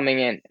Bryant's coming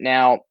in.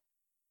 Now,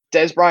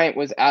 Dez Bryant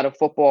was out of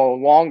football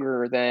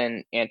longer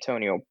than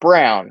Antonio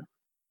Brown.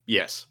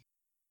 Yes.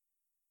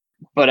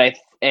 But I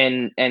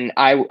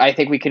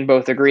think we can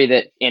both agree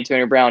that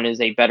Antonio Brown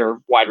is a better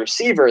wide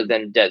receiver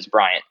than Dez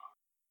Bryant.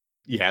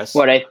 Yes.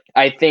 But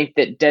I think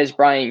that Dez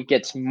Bryant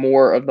gets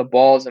more of the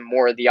balls and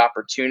more of the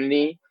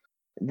opportunity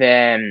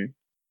than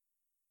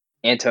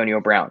Antonio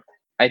Brown.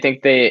 I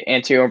think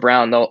Antonio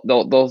Brown,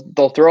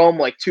 they'll throw him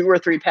like 2 or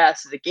 3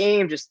 passes a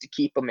game just to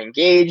keep him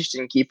engaged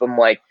and keep him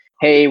like,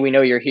 hey, we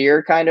know you're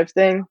here, kind of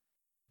thing.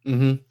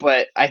 Mm-hmm.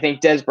 But I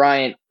think Dez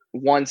Bryant,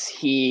 once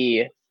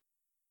he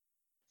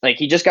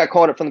just got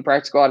called up from the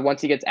practice squad, once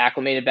he gets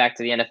acclimated back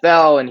to the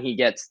NFL and he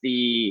gets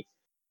the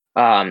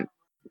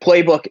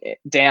playbook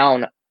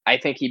down, I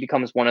think he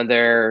becomes one of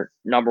their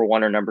number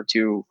 1 or number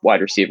 2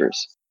 wide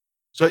receivers.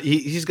 So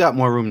he's got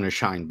more room to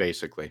shine,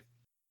 basically.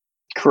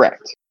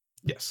 Correct.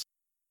 Yes.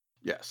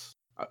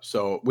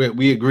 So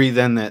we agree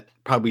then that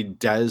probably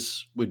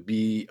Dez would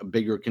be a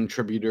bigger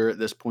contributor at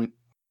this point?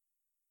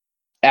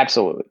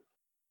 Absolutely.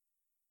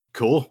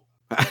 Cool.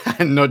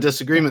 No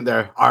disagreement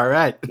there. All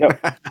right.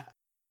 Yep.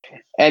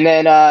 And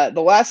then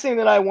the last thing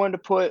that I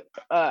wanted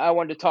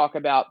to talk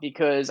about,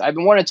 because I've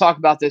been wanting to talk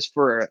about this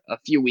for a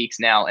few weeks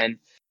now, and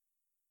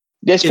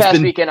this It's past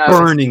been weekend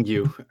burning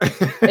you.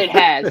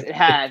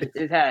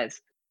 It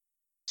has.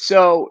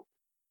 So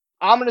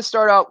I'm going to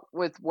start out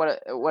with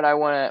what I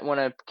want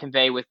to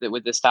convey with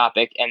this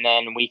topic, and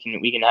then we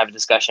can have a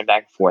discussion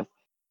back and forth.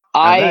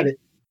 I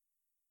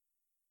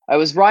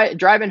was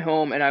driving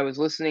home, and I was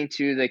listening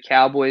to the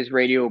Cowboys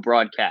radio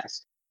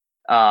broadcast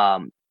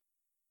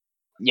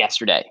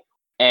yesterday,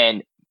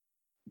 and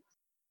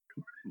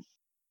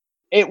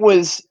it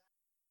was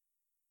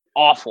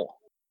awful.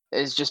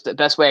 It's just the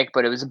best way I could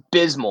put it. It was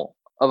abysmal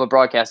of a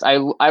broadcast.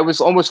 I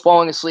was almost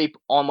falling asleep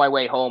on my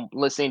way home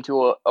listening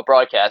to a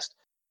broadcast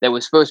that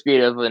was supposed to be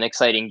of an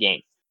exciting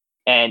game.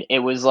 And it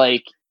was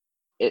like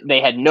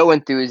they had no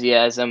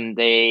enthusiasm.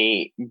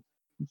 They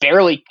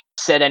barely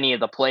said any of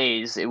the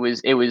plays. It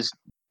was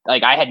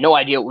like I had no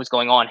idea what was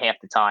going on half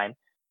the time.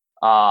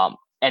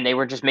 And they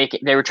were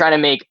trying to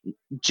make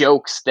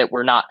jokes that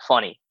were not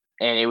funny.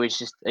 And it was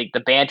just like the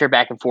banter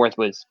back and forth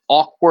was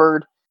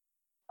awkward.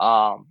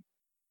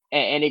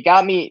 And it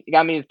got me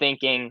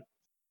thinking,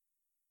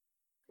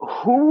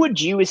 who would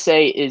you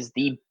say is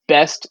the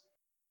best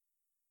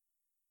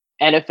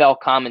NFL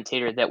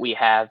commentator that we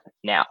have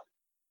now?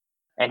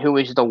 And who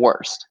is the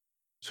worst?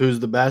 So who's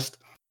the best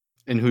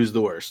and who's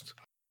the worst?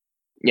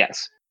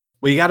 Yes.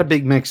 Well, you got a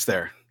big mix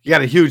there. You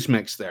got a huge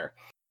mix there.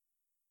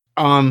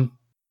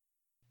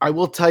 I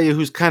will tell you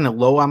who's kind of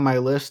low on my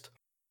list.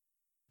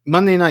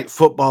 Monday Night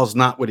Football is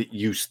not what it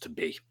used to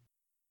be.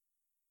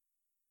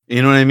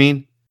 You know what I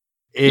mean?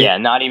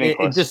 Not even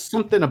close. It's just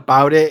something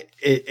about it.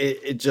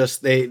 It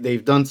just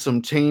they've done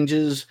some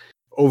changes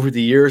over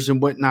the years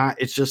and whatnot.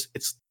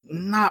 It's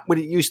not what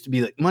it used to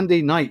be. Like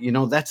Monday night,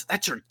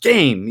 that's your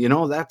game.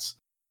 That's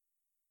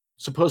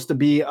supposed to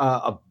be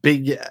a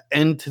big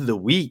end to the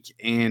week.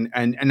 And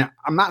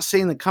I'm not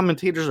saying the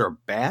commentators are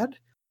bad.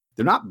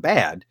 They're not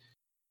bad,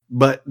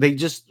 but they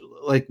just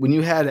like when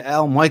you had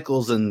Al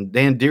Michaels and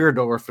Dan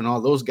Dierdorf and all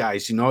those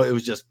guys, it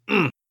was just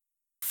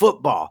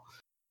football.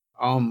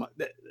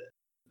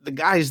 The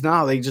guys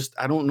now,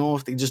 I don't know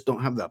if they just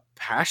don't have the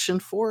passion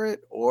for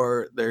it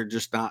or they're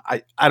just not.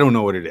 I don't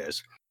know what it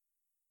is.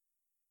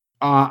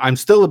 I'm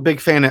still a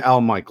big fan of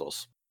Al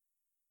Michaels.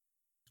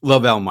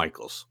 Love Al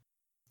Michaels.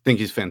 Think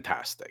he's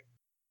fantastic.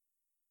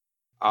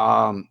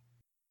 I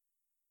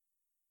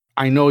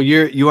know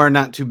you are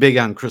not too big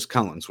on Chris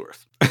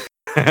Collinsworth.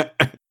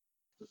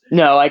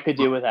 No, I could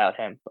do without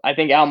him. I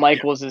think Al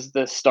Michaels is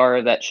the star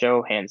of that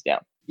show, hands down.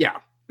 Yeah,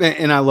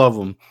 and I love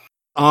him.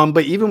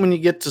 But even when you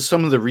get to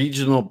some of the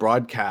regional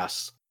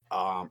broadcasts,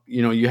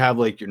 you have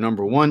like your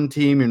number 1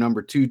 team, your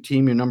number 2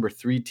 team, your number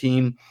 3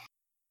 team.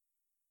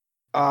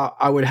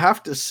 I would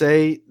have to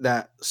say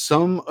that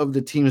some of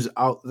the teams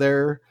out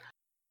there,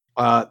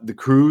 the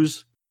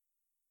Crews,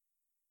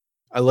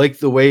 I like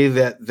the way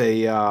that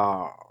they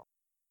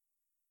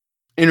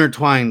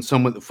intertwine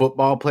some with the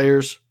football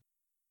players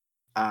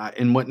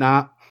and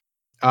whatnot.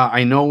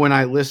 I know when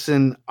I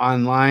listen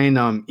online,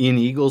 Ian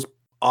Eagle's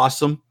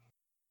awesome.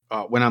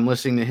 When I'm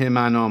listening to him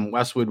on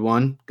Westwood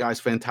One, guy's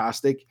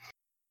fantastic.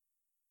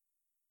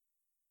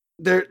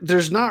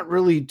 There's not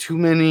really too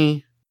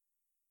many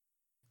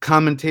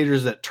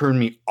commentators that turn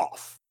me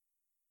off.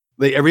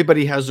 Like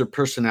everybody has their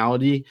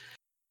personality.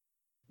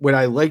 What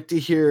I like to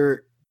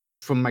hear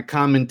from my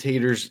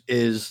commentators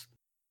is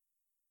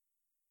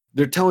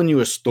they're telling you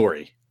a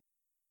story.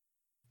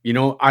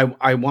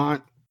 I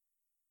want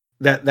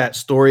that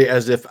story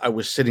as if I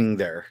was sitting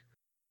there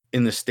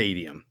in the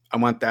stadium. I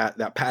want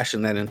that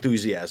passion, that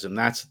enthusiasm.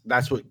 That's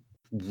what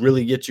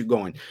really gets you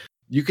going.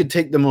 You could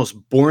take the most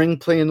boring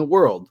play in the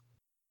world,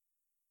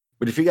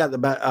 but if you got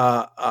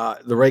the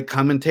right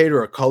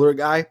commentator or color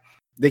guy,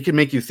 they can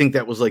make you think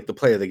that was like the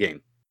play of the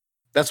game.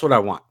 That's what I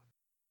want.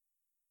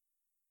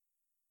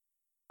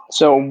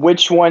 So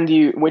which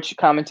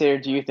commentator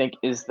do you think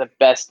is the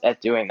best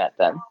at doing that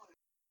then?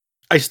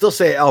 I still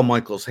say Al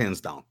Michaels, hands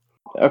down.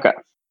 Okay.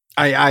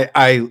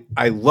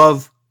 I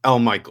love Al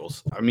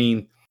Michaels. I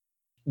mean,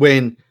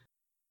 when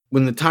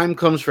the time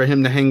comes for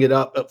him to hang it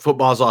up,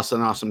 football's also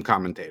an awesome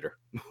commentator.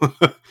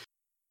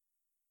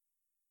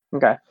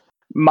 Okay.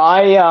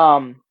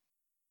 My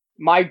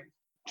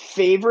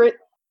favorite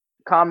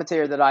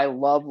commentator that I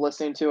love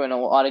listening to in a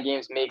lot of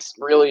games, makes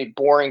really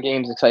boring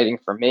games exciting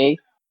for me,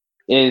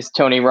 is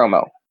Tony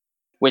Romo,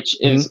 which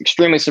is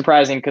extremely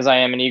surprising because I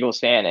am an Eagles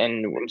fan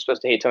and I'm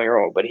supposed to hate Tony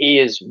Romo, but he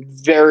is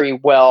very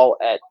well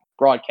at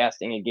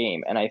broadcasting a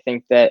game. And I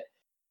think that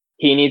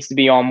he needs to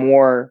be on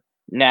more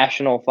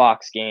national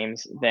Fox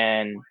games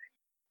than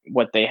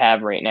what they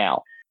have right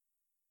now.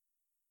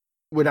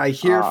 What I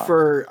hear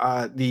for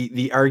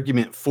the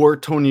argument for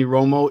Tony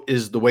Romo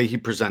is the way he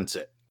presents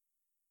it.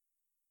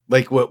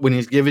 Like when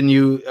he's giving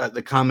you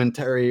the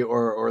commentary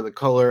or the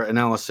color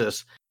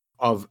analysis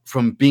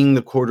from being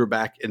the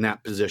quarterback in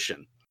that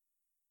position.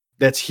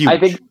 That's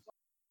huge.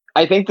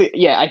 I think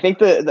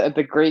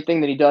the great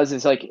thing that he does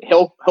is like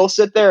he'll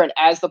sit there and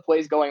as the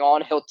play's going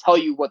on, he'll tell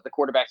you what the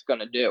quarterback's going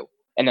to do,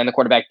 and then the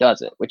quarterback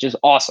does it, which is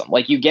awesome.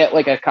 Like you get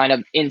like a kind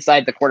of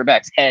inside the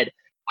quarterback's head.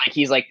 Like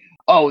he's like,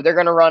 oh, they're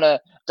going to run a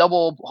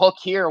double hook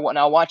here.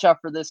 Now watch out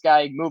for this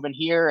guy moving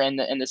here, and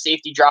the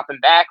safety dropping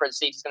back, or the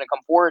safety's going to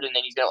come forward, and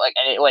then he's going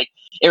to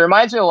it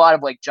reminds me a lot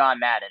of like John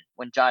Madden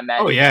when John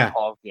Madden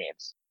called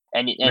games,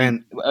 and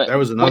Man, that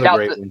was another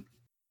great one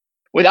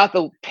without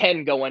the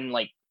pen going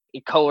like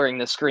coloring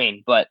the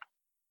screen, but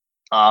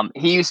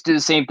he used to do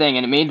the same thing,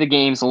 and it made the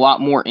games a lot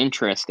more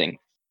interesting.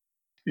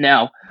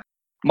 Now,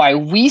 my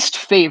least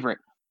favorite,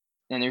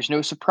 and there's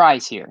no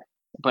surprise here,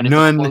 but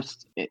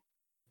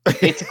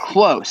it's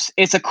close.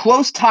 It's a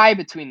close tie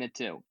between the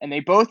two, and they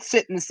both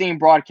sit in the same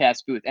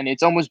broadcast booth, and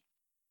it's almost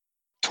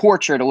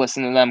torture to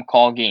listen to them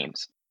call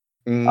games.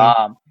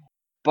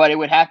 But it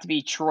would have to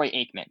be Troy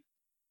Aikman.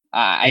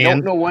 I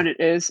don't know what it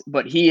is,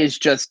 but he is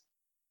just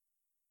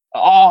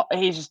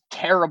he's just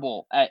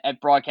terrible at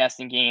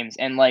broadcasting games,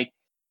 and like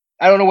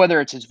I don't know whether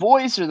it's his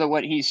voice or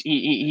what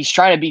he's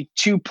trying to be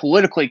too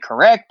politically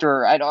correct,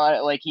 or I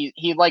don't like he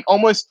like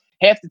almost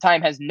half the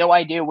time has no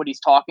idea what he's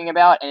talking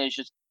about, and is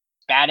just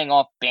spatting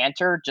off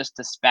banter just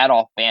to spat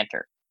off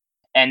banter.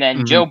 And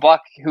then Joe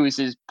Buck, who's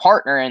his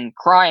partner in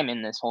crime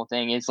in this whole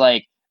thing, is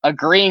like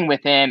agreeing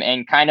with him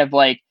and kind of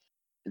like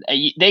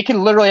they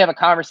can literally have a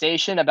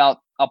conversation about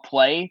a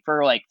play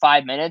for like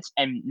 5 minutes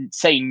and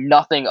say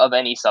nothing of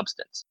any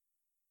substance.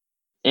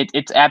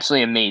 It's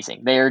absolutely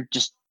amazing. They're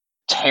just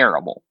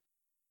terrible.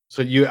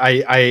 So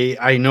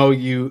I know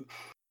you,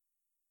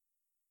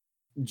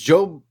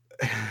 Joe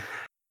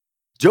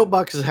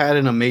Buck has had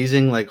an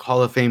amazing like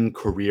Hall of Fame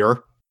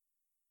career,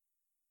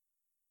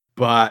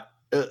 but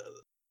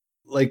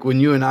like when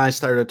you and I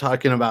started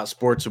talking about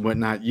sports and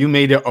whatnot, you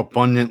made it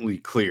abundantly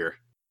clear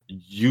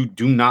you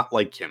do not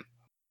like him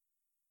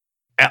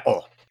at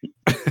all.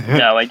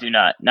 No, I do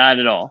not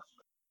at all.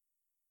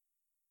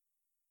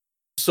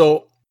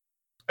 So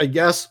I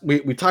guess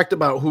we talked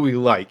about who we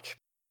like.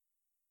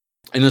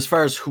 And as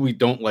far as who we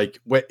don't like,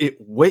 what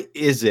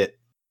is it?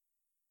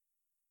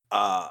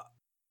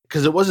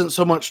 Because it wasn't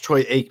so much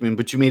Troy Aikman,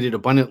 but you made it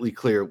abundantly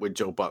clear with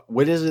Joe Buck.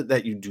 What is it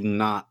that you do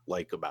not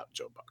like about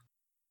Joe Buck?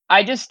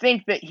 I just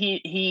think that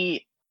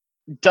he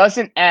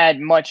doesn't add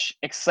much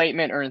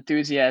excitement or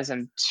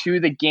enthusiasm to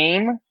the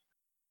game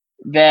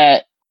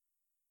that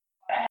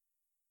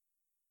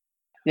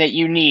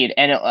you need,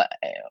 and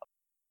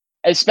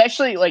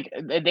especially like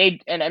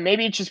and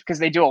maybe it's just because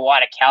they do a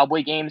lot of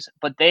Cowboy games,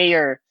 but they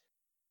are,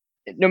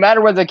 no matter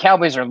whether the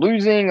Cowboys are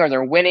losing or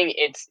they're winning,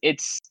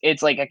 it's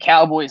like a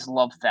Cowboys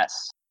love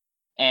fest.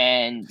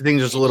 And I think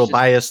there's a little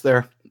bias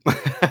there.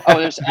 Oh,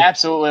 there's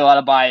absolutely a lot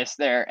of bias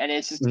there, and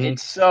it's just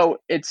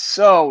it's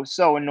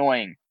so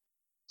annoying.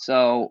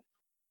 So,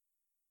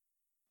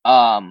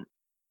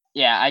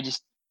 yeah,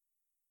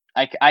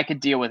 I could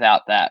deal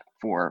without that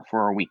for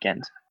a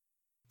weekend.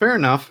 Fair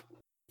enough.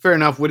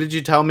 What did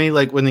you tell me?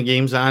 Like when the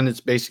game's on, it's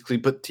basically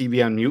put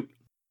TV on mute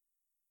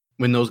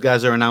when those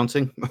guys are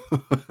announcing.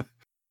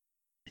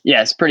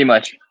 Yes, pretty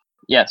much.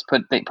 Yes,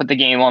 put the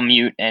game on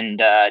mute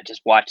and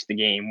just watch the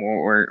game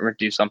or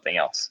do something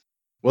else.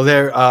 Well,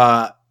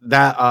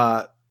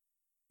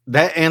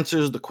 that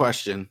answers the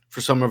question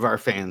for some of our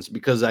fans,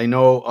 because I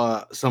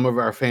know some of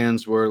our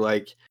fans were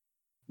like,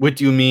 "What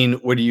do you mean?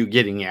 What are you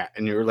getting at?"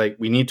 And you're like,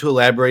 "We need to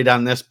elaborate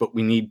on this, but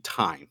we need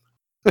time."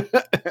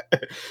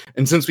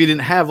 And since we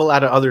didn't have a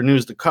lot of other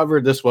news to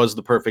cover, this was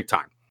the perfect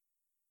time.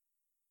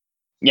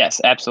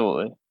 Yes,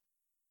 absolutely.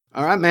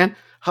 All right, man.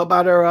 How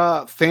about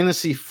our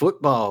fantasy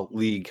football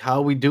league? How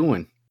are we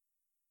doing?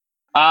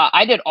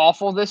 I did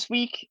awful this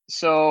week,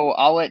 so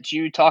I'll let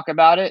you talk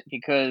about it,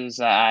 because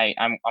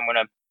I'm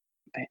gonna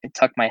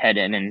tuck my head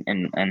in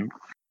and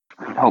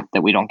hope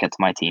that we don't get to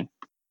my team.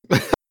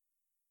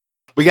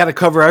 We got to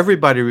cover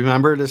everybody.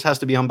 Remember, this has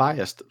to be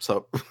unbiased.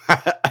 So,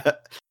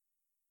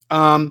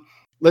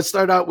 let's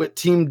start out with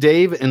Team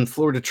Dave and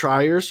Florida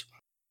Triers.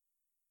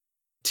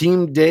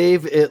 Team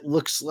Dave, it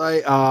looks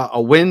like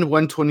a win,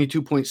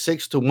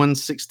 122.6 to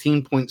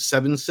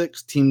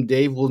 116.76. Team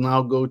Dave will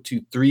now go to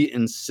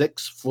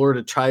 3-6.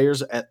 Florida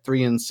Triers at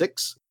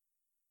 3-6.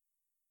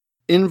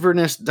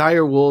 Inverness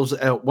Direwolves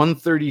at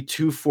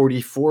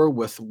 132.44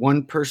 with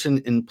one person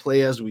in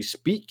play as we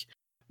speak.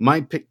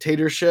 My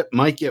Pictatorship,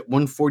 Mike at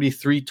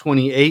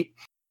 143.28.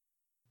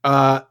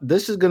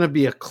 This is going to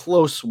be a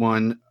close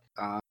one.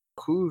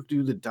 Who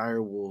do the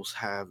Direwolves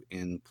have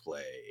in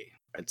play?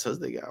 It says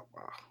they got...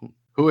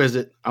 Who is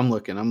it? I'm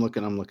looking. The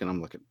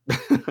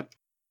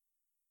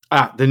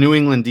New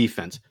England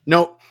defense.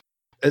 No,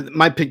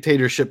 my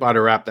Pictatorship ought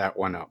to wrap that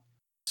one up.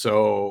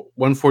 So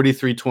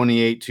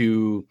 143.28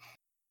 to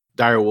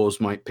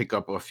Direwolves might pick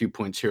up a few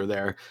points here or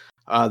there.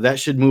 That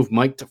should move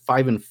Mike to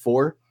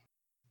 5-4.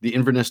 The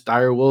Inverness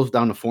Direwolves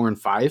down to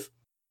 4-5.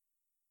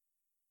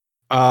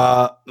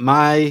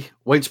 My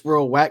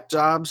Whitesboro Whack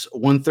Jobs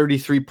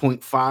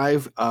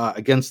 133.5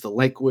 against the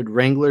Lakewood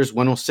Wranglers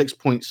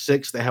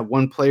 106.6. They have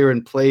one player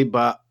in play,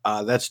 but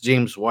that's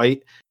James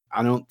White.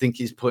 I don't think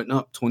he's putting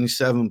up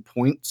 27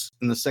 points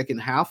in the second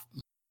half.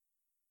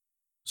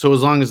 So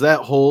as long as that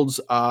holds,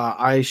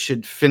 I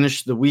should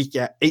finish the week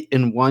at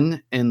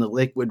 8-1, and the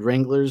Lakewood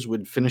Wranglers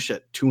would finish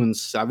at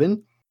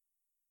 2-7.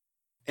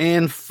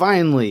 And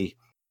finally,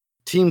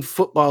 Team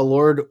Football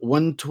Lord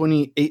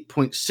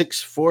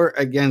 128.64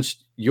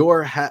 against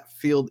your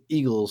Hatfield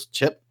Eagles,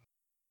 Chip,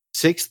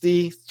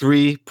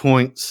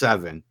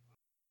 63.7.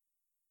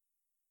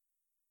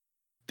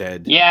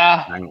 Dead.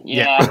 Yeah.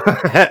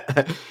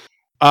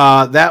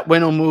 That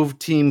win will move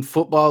Team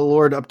Football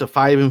Lord up to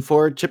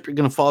 5-4. Chip, you're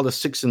going to fall to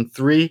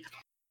 6-3.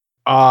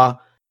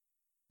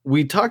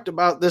 We talked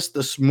about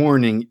this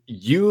morning.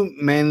 You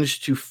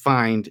managed to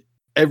find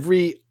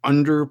every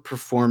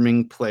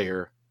underperforming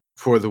player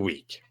for the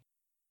week.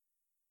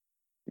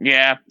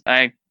 Yeah,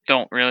 I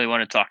don't really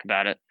want to talk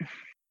about it.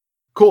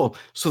 Cool.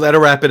 So that'll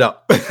wrap it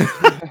up.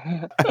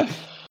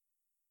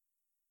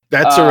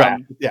 That's a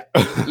wrap. Yeah.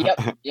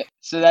 Yep.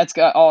 So that's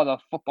got all the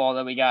football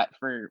that we got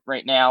for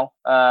right now.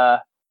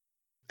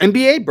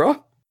 NBA,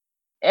 bro.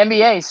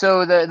 NBA.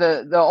 So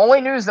the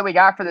only news that we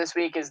got for this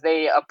week is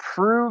they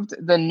approved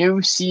the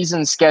new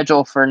season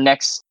schedule for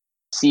next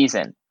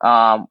season,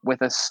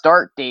 with a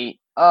start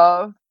date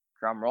of,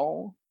 drum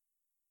roll,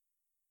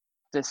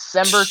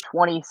 December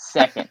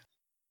 22nd.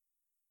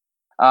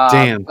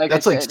 Damn, like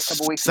that's I like said, a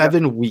couple weeks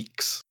 7 ago.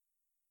 weeks.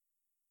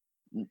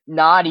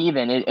 Not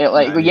even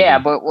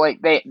but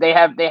like they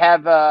have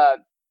the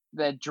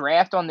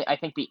draft on I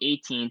think the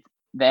 18th.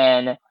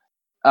 Then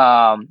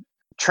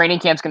training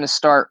camp's going to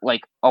start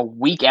like a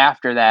week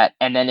after that,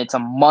 and then it's a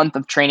month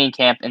of training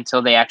camp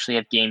until they actually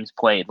have games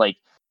played. Like,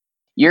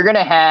 you're going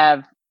to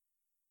have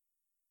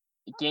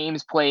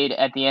games played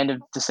at the end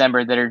of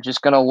December that are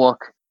just going to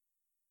look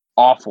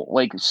awful,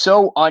 like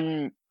so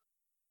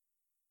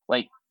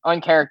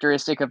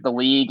uncharacteristic of the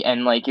league,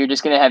 and like you're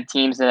just going to have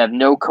teams that have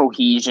no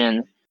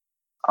cohesion.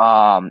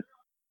 So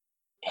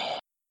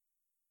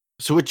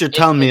what you're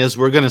telling me is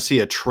we're going to see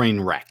a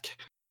train wreck.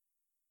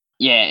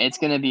 Yeah, it's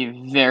going to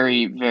be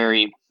very,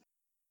 very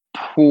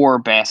poor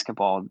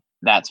basketball.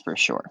 That's for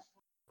sure.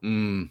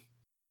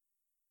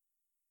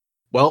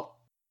 Well,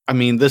 I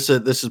mean, this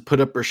is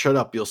put up or shut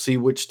up. You'll see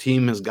which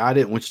team has got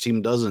it and which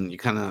team doesn't. You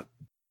kind of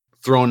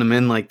throwing them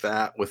in like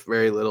that with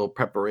very little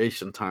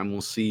preparation time.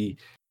 We'll see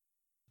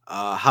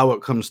how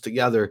it comes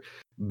together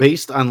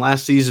based on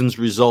last season's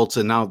results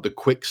and now the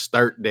quick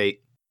start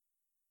date.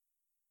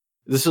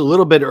 This is a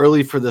little bit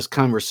early for this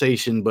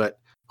conversation, but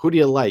who do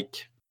you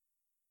like?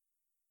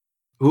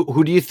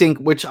 Who do you think,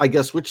 which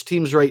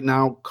teams right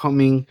now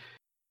coming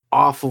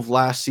off of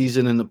last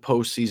season in the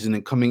postseason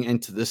and coming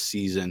into this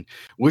season,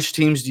 which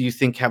teams do you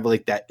think have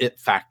like that it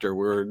factor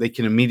where they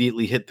can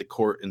immediately hit the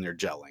court and they're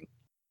gelling?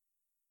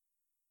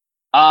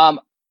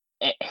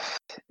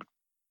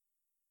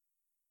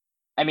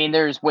 I mean,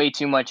 there's going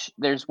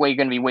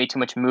to be way too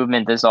much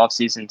movement this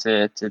offseason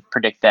to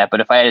predict that.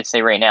 But if I had to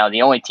say right now,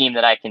 the only team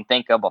that I can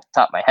think of off the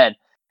top of my head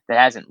that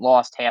hasn't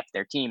lost half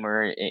their team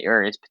or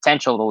is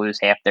potential to lose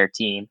half their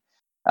team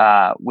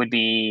would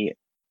be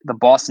the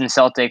Boston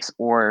Celtics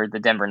or the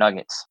Denver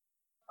Nuggets.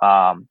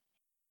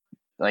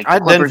 Like I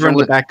had Denver in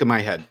the back of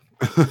my head.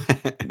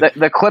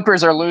 the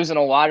Clippers are losing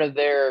a lot of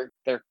their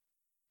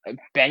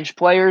bench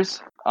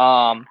players.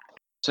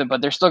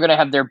 But they're still going to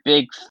have their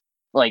big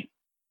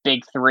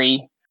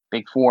three,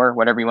 big four,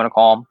 whatever you want to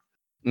call them.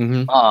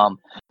 Mm-hmm.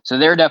 So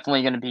they're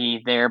definitely going to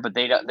be there, but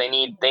they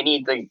need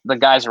the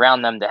guys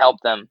around them to help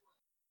them.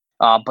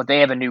 But they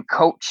have a new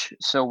coach,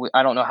 so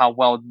I don't know how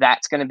well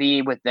that's going to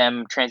be with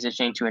them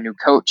transitioning to a new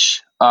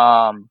coach.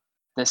 The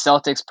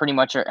Celtics pretty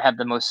much have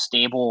the most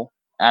stable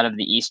out of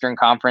the Eastern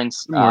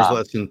Conference. More or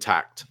less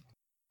intact.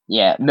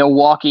 Yeah,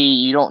 Milwaukee,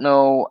 you don't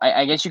know.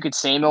 I guess you could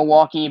say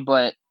Milwaukee,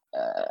 but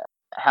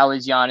how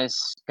is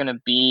Giannis going to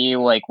be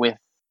like with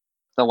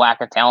the lack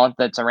of talent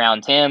that's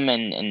around him?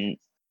 And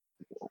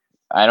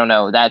I don't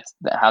know. That's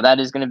how that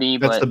is going to be.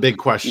 That's the big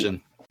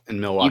question in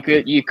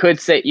Milwaukee. You could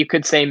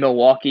say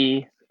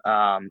Milwaukee.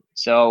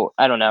 So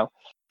I don't know.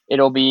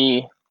 It'll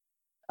be.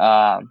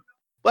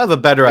 We'll have a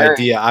better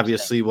idea,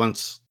 obviously,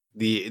 once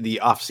the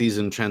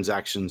off-season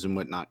transactions and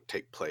whatnot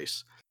take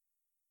place.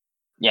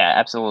 Yeah,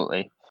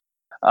 absolutely.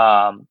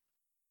 But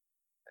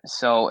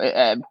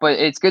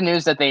it's good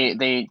news that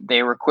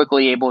they were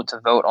quickly able to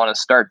vote on a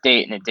start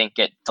date and it didn't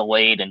get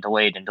delayed.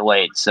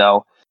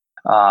 So,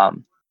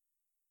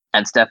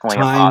 that's definitely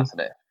a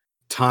positive.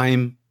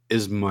 Time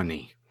is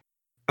money.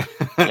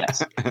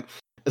 Yes.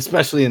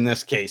 Especially in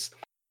this case.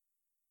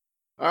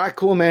 All right,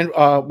 cool, man.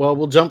 Well,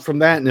 we'll jump from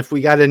that. And if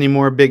we got any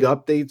more big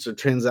updates or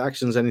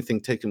transactions,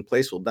 anything taking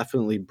place, we'll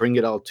definitely bring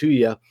it all to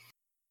you.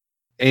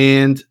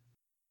 And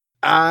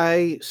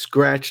I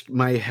scratched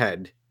my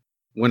head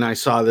when I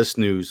saw this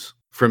news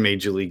for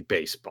Major League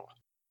Baseball.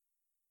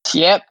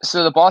 Yep.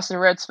 So the Boston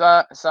Red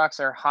Sox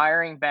are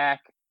hiring back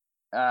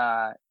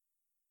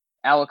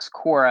Alex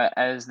Cora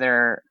as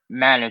their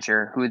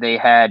manager, who they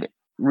had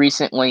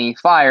recently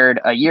fired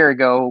a year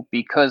ago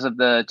because of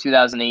the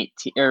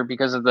 2018 or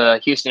because of the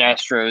Houston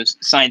Astros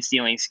sign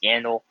stealing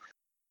scandal.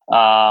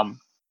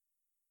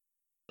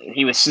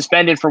 he was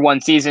suspended for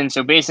one season.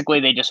 So basically,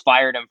 they just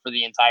fired him for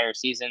the entire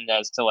season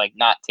as to like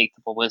not take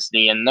the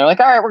publicity. And they're like,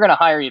 all right, we're going to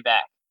hire you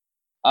back.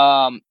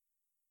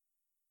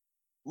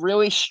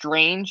 Really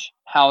strange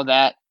how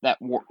that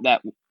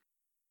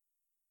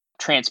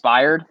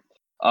transpired.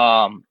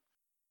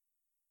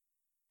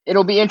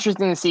 It'll be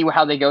interesting to see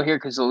how they go here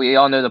because we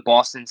all know that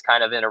Boston's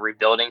kind of in a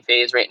rebuilding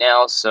phase right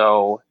now.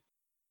 So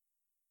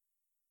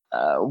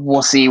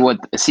we'll see what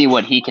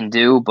he can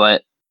do,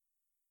 but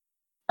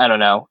I don't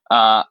know.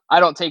 I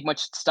don't take much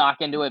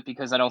stock into it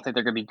because I don't think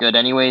they're going to be good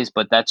anyways.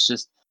 But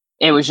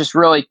it was just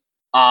really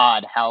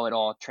odd how it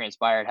all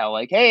transpired. How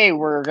like, hey,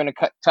 we're going to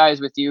cut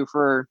ties with you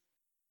for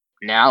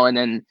now, and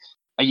then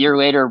a year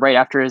later, right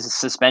after his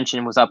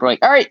suspension was up, we're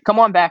like, all right, come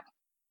on back.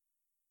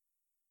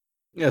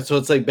 Yeah, so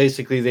it's like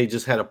basically they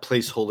just had a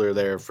placeholder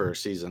there for a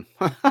season.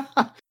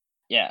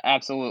 Yeah,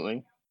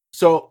 absolutely.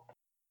 So,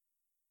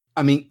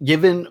 I mean,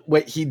 given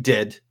what he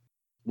did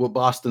with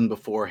Boston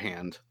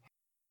beforehand,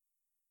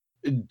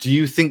 do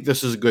you think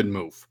this is a good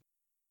move?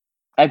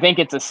 I think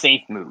it's a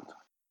safe move.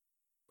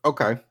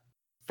 Okay,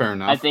 fair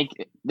enough. I think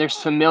there's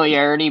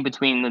familiarity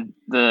between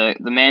the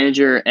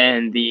manager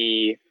and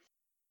the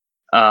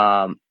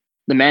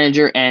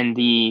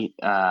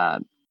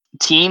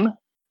team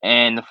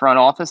and the front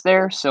office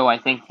there. So I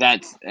think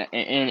that's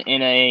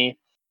in a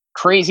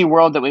crazy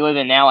world that we live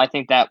in now. I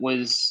think that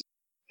was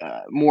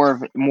more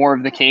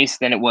of the case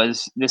than it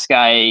was. This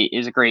guy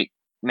is a great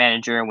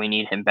manager, and we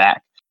need him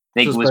back. I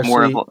think it was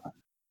more of,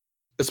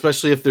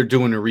 especially if they're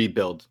doing a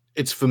rebuild.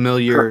 It's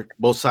familiar. Correct.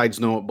 Both sides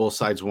know what both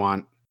sides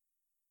want.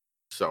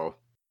 So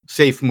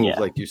safe move,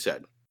 like you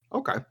said.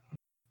 Okay,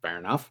 fair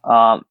enough.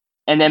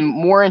 And then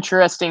more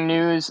interesting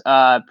news,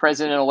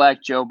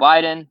 President-elect Joe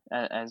Biden,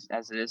 as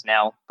it is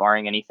now,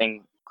 barring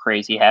anything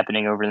crazy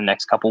happening over the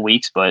next couple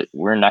weeks, but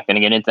we're not going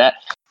to get into that,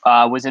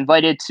 was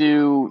invited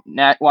to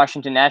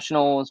Washington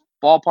Nationals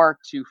ballpark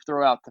to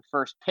throw out the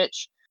first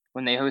pitch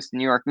when they host the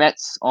New York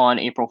Mets on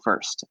April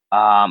 1st.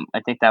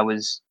 I think that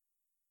was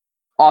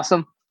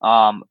awesome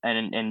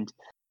and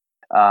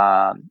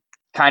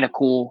kind of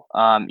cool.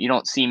 You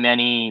don't see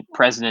many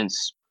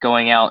presidents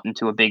going out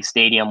into a big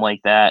stadium like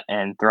that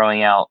and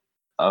throwing out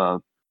a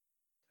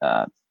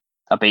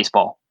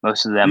baseball.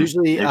 Most of them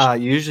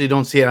usually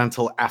don't see it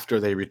until after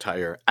they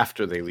retire,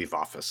 after they leave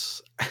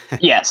office.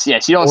 yes, you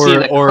don't see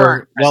it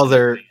or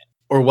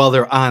while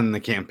they're on the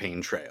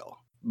campaign trail.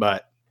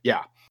 But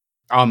yeah,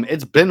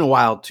 it's been a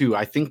while too.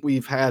 I think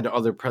we've had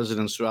other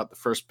presidents throughout the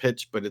first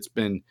pitch, but it's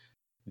been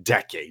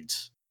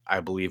decades.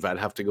 I believe I'd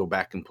have to go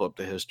back and pull up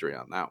the history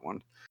on that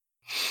one.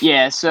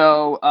 Yeah,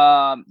 so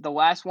the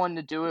last one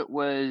to do it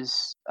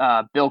was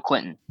Bill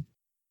Clinton.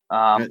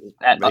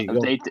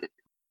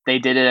 They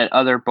did it at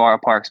other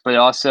ballparks, but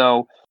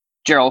also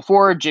Gerald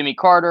Ford, Jimmy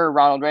Carter,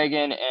 Ronald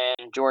Reagan,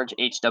 and George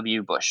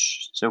H.W.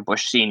 Bush. So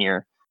Bush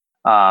Sr.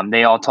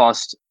 They all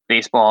tossed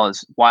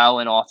baseballs while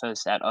in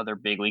office at other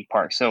big league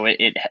parks. So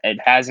it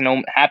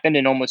hasn't happened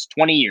in almost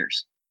 20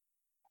 years.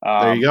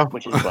 There you go.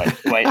 Which is why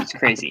it's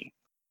crazy.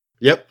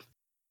 Yep,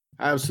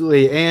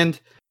 absolutely. And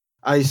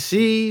I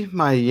see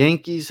my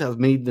Yankees have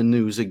made the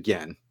news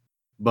again,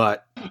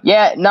 but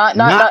yeah,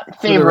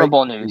 not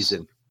favorable news.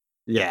 Reason.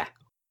 Yeah.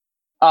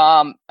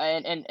 And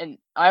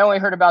I only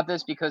heard about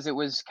this because it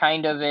was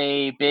kind of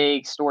a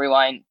big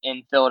storyline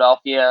in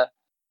Philadelphia.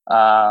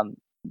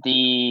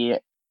 The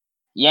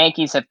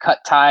Yankees have cut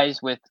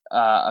ties with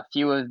a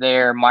few of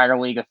their minor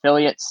league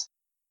affiliates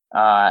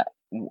out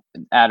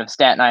of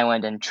Staten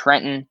Island and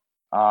Trenton.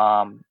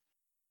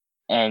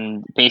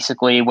 And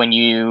basically,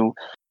 when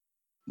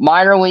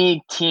minor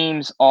league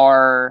teams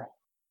are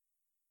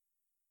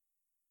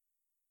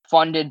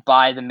funded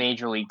by the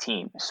major league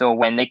team. So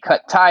when they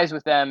cut ties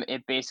with them,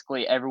 it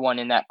basically everyone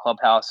in that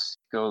clubhouse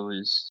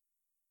goes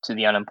to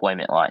the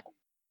unemployment line.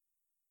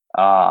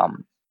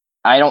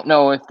 I don't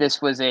know if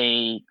this was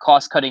a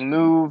cost-cutting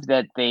move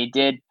that they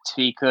did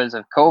because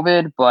of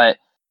COVID, but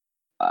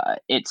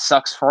it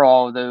sucks for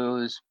all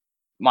those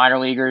minor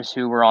leaguers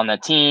who were on the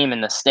team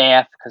and the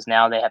staff because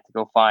now they have to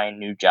go find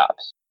new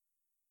jobs.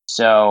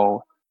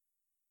 So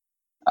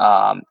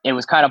it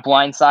was kind of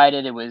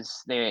blindsided.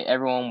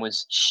 Everyone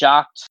was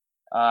shocked.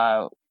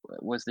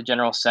 Was the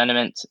general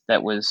sentiment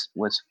that was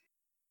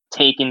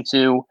taken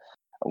to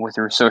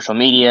through social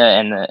media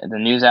and the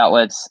news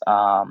outlets.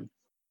 Kind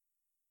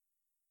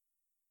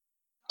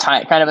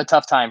of a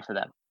tough time for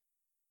them.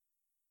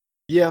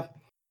 Yeah.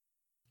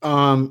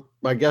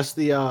 I guess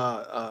the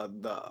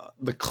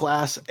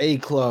Class A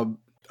club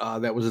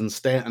that was in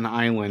Staten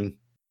Island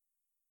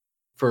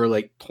for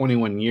like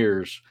 21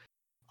 years.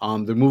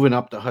 They're moving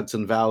up to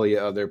Hudson Valley.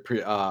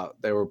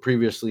 They were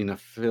previously an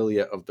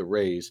affiliate of the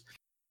Rays.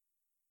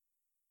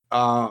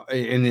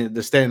 And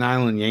the Staten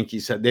Island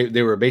Yankees said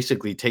they were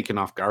basically taken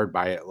off guard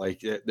by it.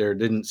 Like there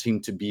didn't seem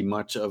to be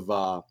much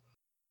of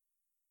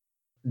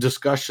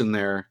discussion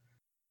there.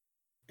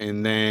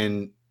 And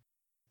then,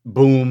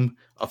 boom,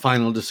 a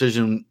final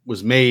decision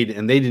was made,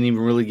 and they didn't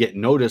even really get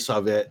notice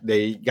of it.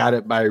 They got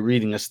it by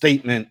reading a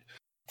statement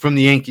from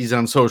the Yankees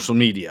on social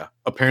media.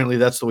 Apparently,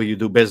 that's the way you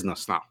do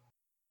business now.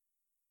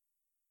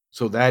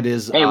 So that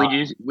is Hey, we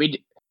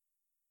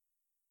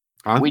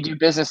do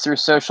business through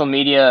social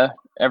media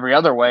every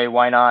other way.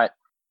 Why not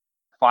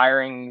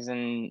firings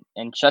and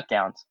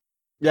shutdowns?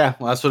 Yeah,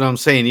 well, that's what I'm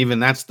saying. Even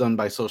that's done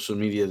by social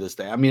media this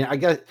day. I mean,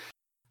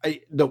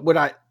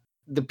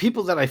 the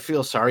people that I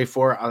feel sorry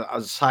for,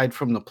 aside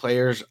from the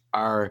players,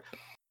 are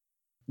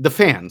the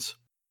fans.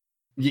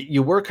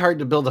 You work hard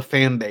to build a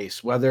fan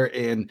base, whether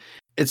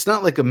it's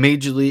not like a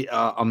major league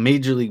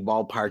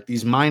ballpark.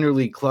 These minor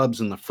league clubs,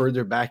 and the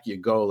further back you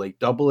go, like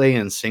AA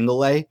and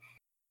Single A,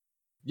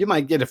 you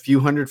might get a few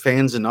hundred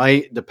fans a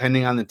night,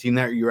 depending on the team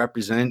that you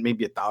represent.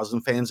 Maybe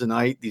 1,000 fans a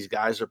night. These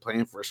guys are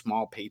playing for a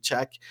small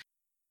paycheck.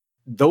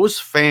 Those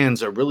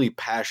fans are really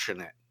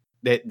passionate.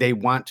 That they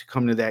want to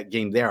come to that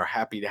game. They are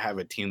happy to have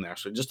a team there.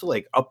 So just to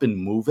like up and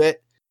move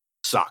it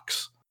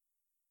sucks.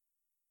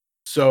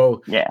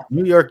 So yeah,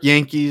 New York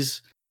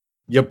Yankees,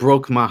 you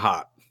broke my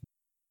heart.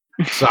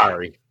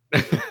 Sorry.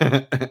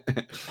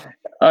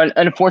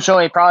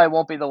 Unfortunately, it probably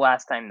won't be the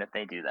last time that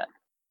they do that.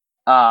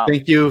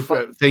 Thank you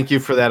for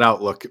that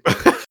outlook.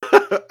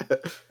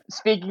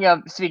 Speaking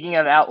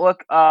of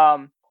outlook,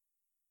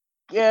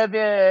 give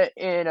it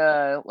in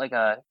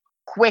a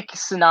quick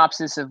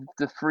synopsis of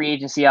the free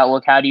agency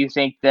outlook. How do you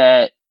think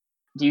that?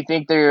 Do you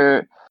think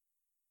that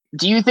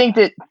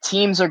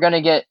teams are going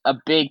to get a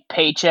big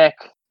paycheck,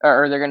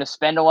 or they're going to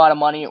spend a lot of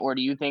money, or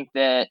do you think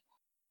that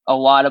a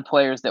lot of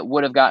players that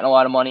would have gotten a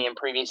lot of money in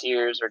previous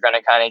years are going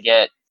to kind of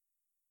get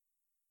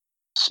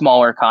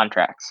smaller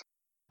contracts?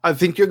 I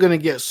think you're going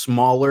to get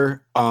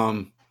smaller,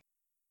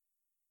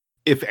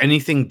 if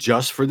anything,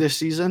 just for this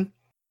season,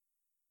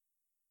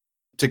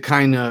 to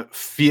kind of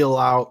feel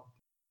out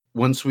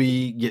once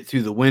we get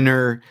through the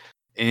winter.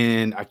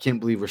 And I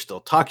can't believe we're still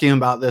talking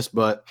about this,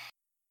 but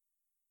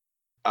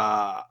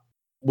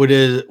what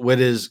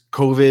does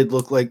COVID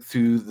look like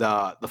through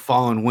the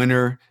fall and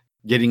winter,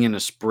 getting into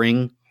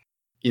spring?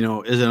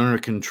 Is it under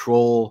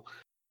control?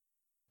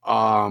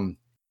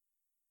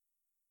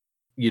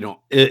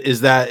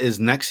 Is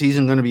next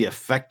season going to be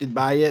affected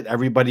by it?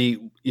 Everybody's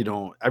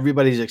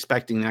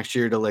expecting next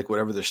year to, like,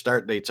 whatever their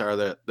start dates are,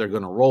 that they're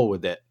going to roll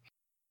with it.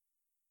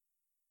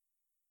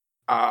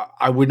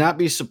 I would not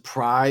be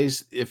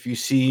surprised if you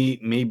see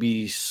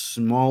maybe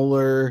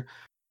smaller,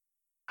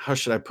 how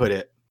should I put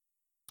it?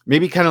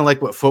 Maybe kind of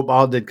like what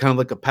football did, kind of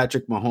like a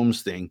Patrick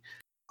Mahomes thing.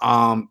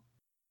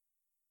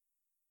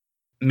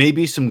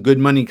 Maybe some good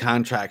money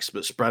contracts,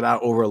 but spread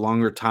out over a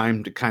longer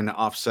time to kind of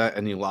offset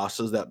any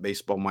losses that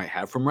baseball might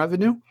have from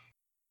revenue.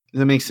 Does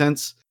that make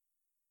sense?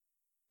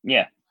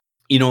 Yeah.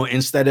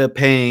 Instead of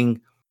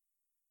paying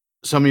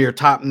some of your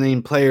top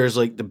name players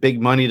like the big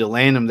money to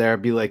land them there,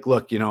 be like,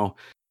 look,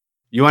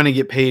 you want to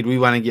get paid, we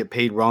want to get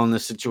paid. We're all in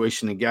this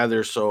situation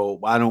together. So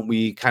why don't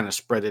we kind of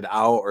spread it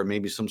out, or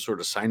maybe some sort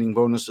of signing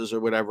bonuses or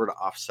whatever to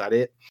offset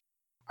it?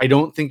 I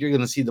don't think you're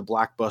going to see the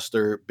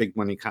blockbuster big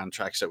money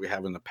contracts that we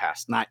have in the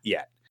past. Not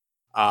yet.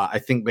 I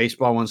think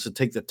baseball wants to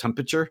take the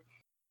temperature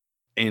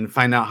and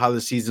find out how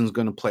the season's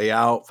going to play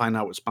out, find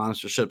out what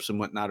sponsorships and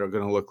whatnot are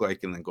going to look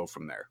like, and then go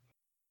from there.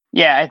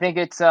 Yeah, I think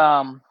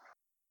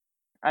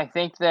I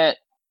think that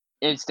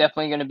it's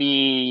definitely going to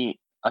be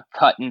a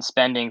cut in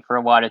spending for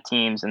a lot of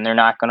teams, and they're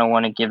not going to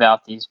want to give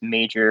out these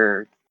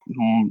major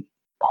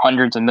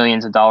hundreds of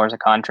millions of dollars of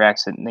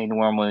contracts that they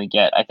normally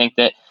get. I think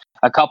that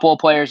a couple of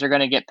players are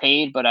going to get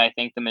paid, but I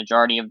think the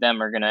majority of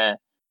them are going to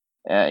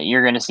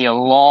you're going to see a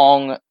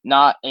long,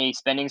 not a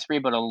spending spree,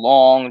 but a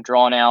long,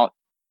 drawn-out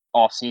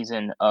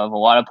offseason of a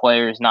lot of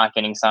players not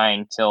getting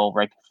signed till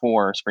right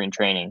before spring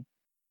training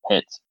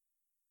hits.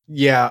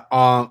 Yeah,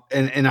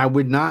 and I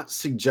would not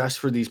suggest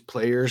for these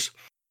players,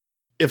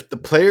 if the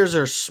players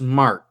are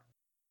smart,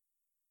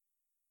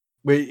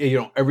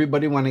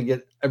 everybody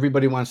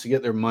wants to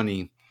get their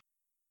money.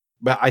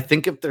 But I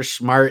think if they're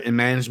smart and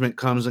management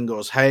comes and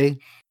goes, hey,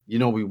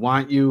 we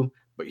want you,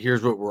 but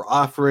here's what we're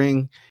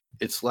offering.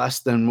 It's less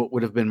than what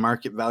would have been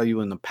market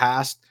value in the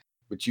past,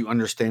 but you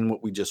understand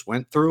what we just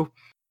went through.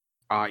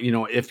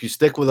 If you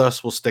stick with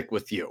us, we'll stick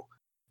with you.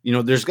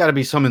 There's got to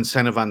be some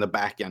incentive on the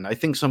back end. I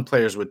think some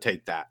players would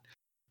take that.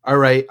 All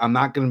right, I'm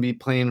not going to be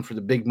playing for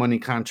the big money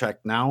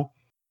contract now,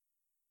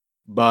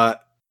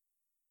 but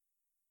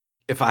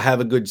if I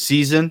have a good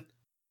season,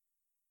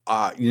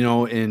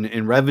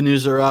 and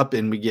revenues are up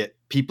and we get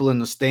people in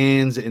the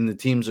stands and the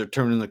teams are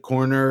turning the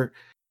corner,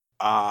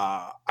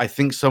 I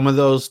think some of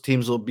those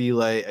teams will be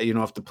like,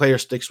 if the player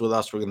sticks with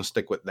us, we're going to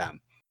stick with them.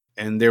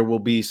 And there will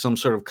be some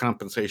sort of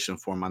compensation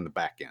for them on the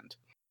back end.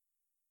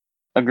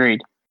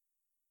 Agreed.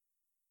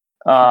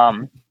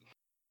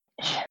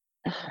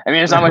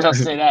 There's not much else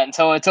to say that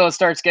until it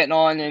starts getting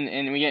on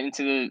and we get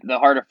into the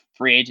heart of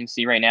free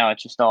agency. Right now,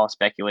 it's just all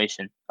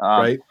speculation.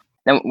 Right.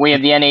 Then we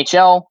have the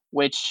NHL,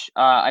 which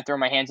I throw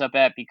my hands up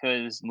at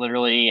because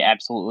literally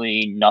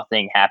absolutely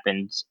nothing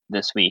happened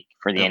this week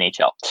for the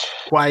NHL.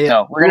 Quiet.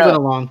 So we're going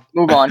to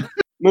move on.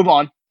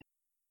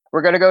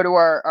 We're going to go to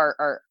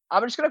our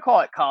I'm just going to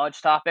call it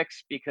college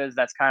topics because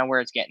that's kind of where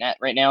it's getting at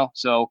right now.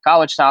 So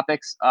college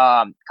topics,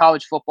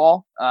 college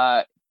football,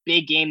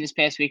 big game this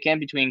past weekend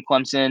between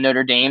Clemson and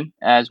Notre Dame,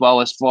 as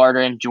well as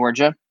Florida and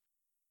Georgia.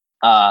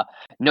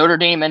 Notre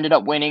Dame ended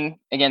up winning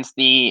against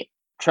the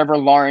Trevor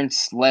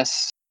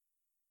Lawrence-less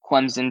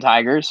Clemson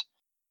Tigers.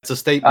 It's a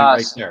statement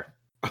right there.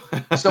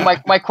 So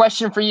my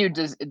question for you,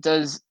 does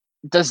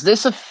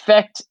this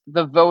affect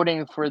the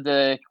voting for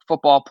the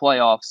football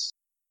playoffs,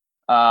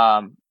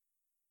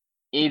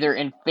 either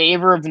in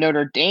favor of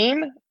Notre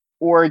Dame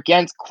or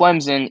against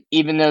Clemson,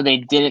 even though they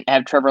didn't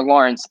have Trevor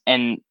Lawrence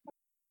and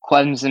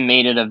Clemson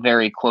made it a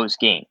very close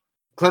game?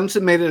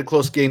 Clemson made it a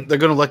close game. They're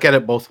going to look at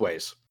it both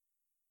ways.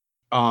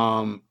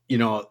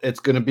 It's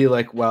going to be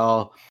like,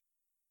 well,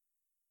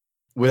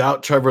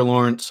 without Trevor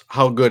Lawrence,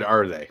 how good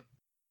are they?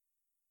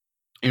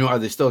 Are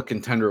they still a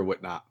contender or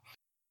whatnot?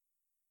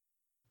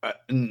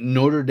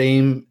 Notre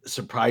Dame,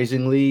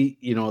 surprisingly,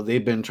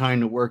 they've been trying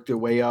to work their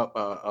way up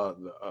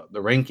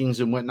the rankings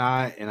and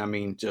whatnot. And I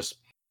mean,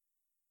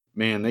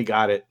 man, they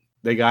got it.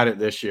 They got it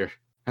this year.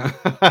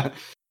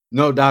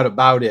 No doubt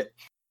about it.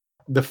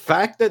 The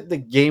fact that the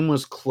game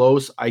was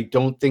close, I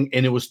don't think,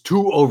 and it was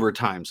 2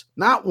 overtimes,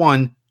 not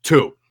 1,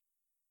 2.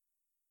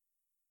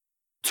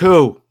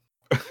 2.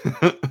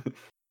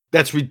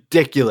 That's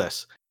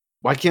ridiculous.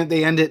 Why can't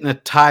they end it in a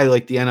tie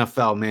like the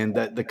NFL, man?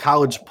 The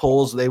college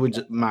polls, they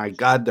would, my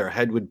God, their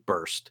head would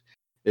burst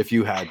if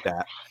you had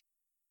that.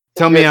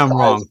 Tell me I'm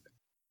wrong.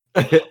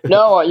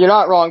 No, you're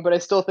not wrong, but I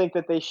still think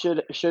that they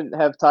shouldn't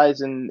have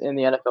ties in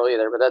the NFL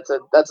either. But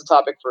that's a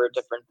topic for a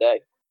different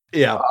day.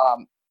 Yeah.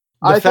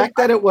 The fact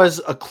that it was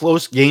a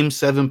close game,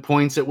 7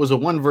 points, it was a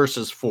 1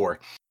 versus 4.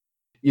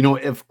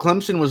 If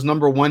Clemson was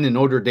number 1 and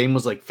Notre Dame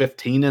was like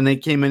 15 and they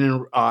came in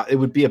and it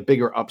would be a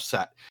bigger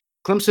upset.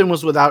 Clemson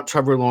was without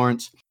Trevor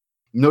Lawrence.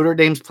 Notre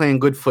Dame's playing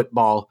good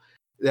football.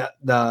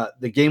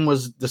 The game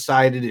was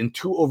decided in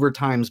 2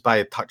 overtimes by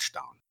a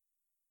touchdown.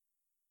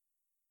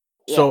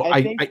 Yeah, so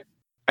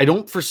I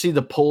don't foresee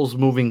the polls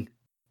moving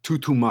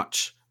too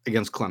much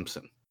against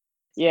Clemson.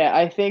 Yeah,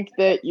 I think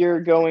that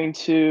you're going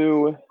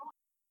to.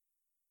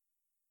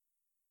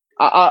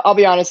 I'll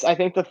be honest. I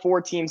think the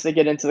 4 teams that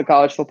get into the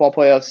college football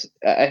playoffs,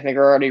 I think,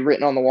 are already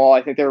written on the wall.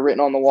 I think they were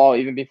written on the wall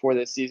even before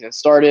this season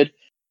started.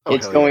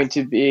 It's going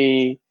to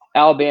be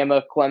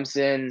Alabama,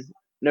 Clemson,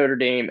 Notre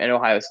Dame, and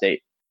Ohio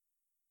State.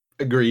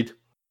 Agreed.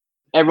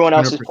 Everyone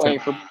else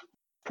 100%. Is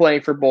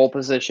playing for bowl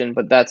position,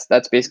 but that's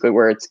basically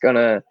where it's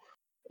gonna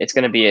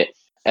be it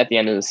at the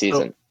end of the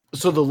season.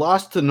 So the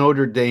loss to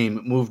Notre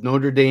Dame moved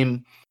Notre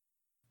Dame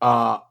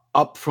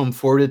up from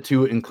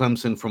 4-2 and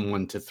Clemson from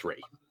 1-3.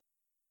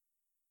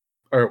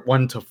 Or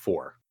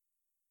 1-4.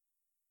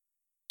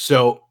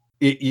 So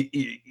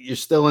you're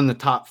still in the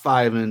top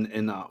 5,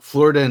 and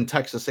Florida and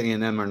Texas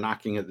A&M are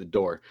knocking at the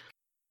door.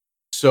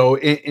 So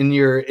in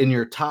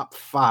your top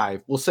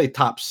 5, we'll say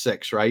top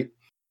 6, right?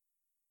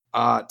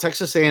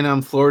 Texas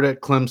A&M, Florida,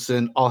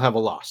 Clemson all have a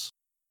loss.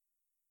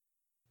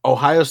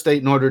 Ohio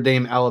State, Notre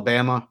Dame,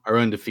 Alabama are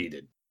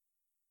undefeated.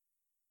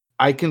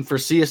 I can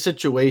foresee a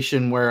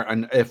situation where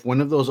if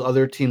one of those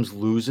other teams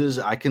loses,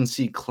 I can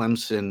see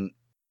Clemson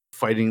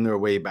fighting their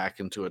way back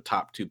into a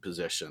top 2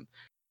 position.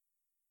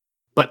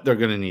 But they're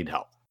going to need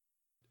help.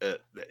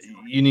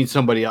 You need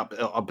somebody up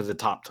at the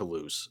top to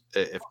lose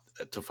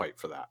to fight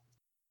for that.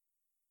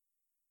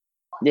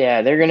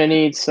 Yeah, they're going to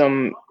need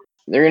some.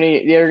 They're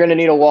going to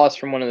need a loss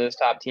from one of those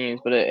top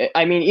teams. But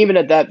I mean, even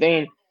at that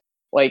vein,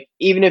 like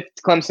even if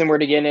Clemson were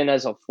to get in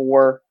as a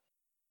 4,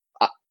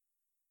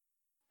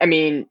 I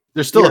mean,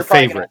 they're still a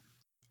favorite.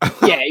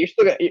 You're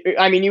still.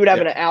 I mean, you would have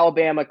an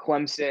Alabama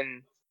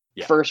Clemson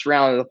first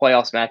round of the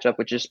playoffs matchup,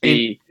 would just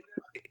be.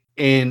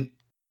 And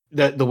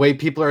the way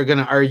people are going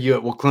to argue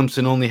it, well,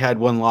 Clemson only had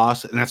 1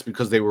 loss, and that's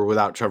because they were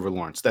without Trevor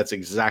Lawrence. That's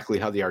exactly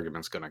how the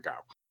argument's going to go.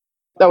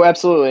 Oh,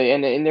 absolutely,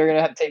 and they're going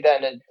to have to take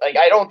that.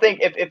 I don't think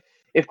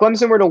if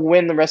Clemson were to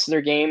win the rest of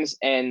their games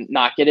and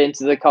not get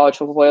into the college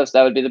football playoffs,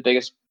 that would be the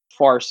biggest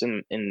farce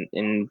in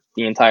the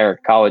entire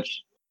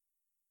college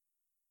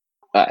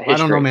history. I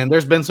don't know, man.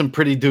 There's been some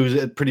pretty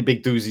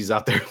big doozies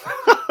out there.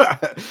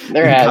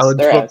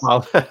 There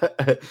football.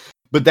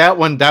 But that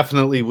one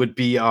definitely would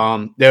be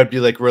that would be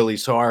like, really,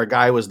 so our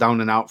guy was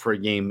down and out for a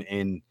game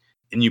and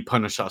you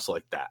punish us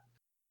like that.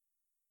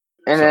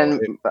 And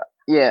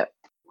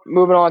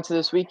moving on to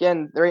this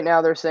weekend, right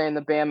now they're saying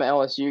the Bama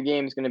LSU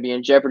game is going to be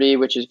in jeopardy,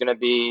 which is going to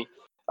be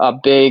a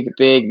big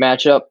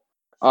matchup.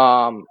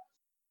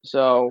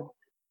 So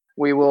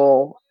we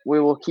will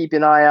keep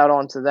an eye out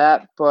onto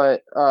that.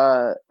 But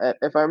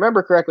if I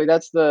remember correctly,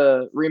 that's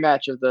the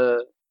rematch of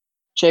the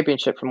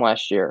championship from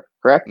last year,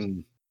 correct?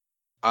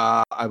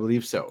 I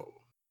believe so.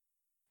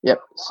 Yep.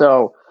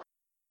 So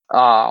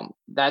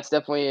that's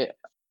definitely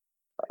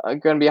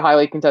going to be a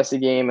highly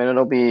contested game, and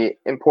it'll be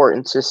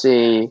important to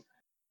see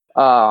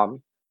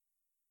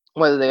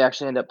whether they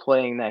actually end up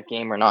playing that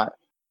game or not.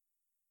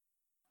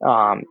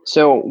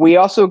 So we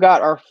also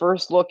got our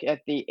first look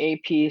at the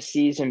AP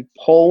season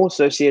poll,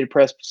 Associated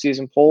Press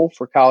season poll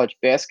for college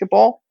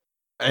basketball.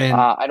 And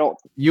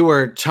you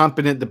were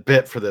chomping at the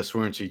bit for this,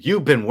 weren't you?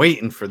 You've been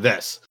waiting for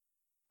this.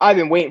 I've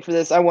been waiting for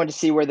this. I wanted to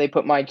see where they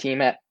put my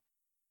team at.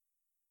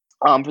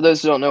 For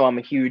those who don't know, I'm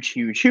a huge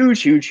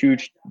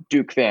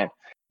Duke fan.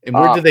 And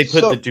where did they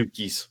put the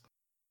Dukies?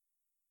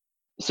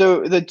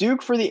 So the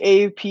Duke for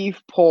the AP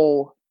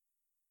poll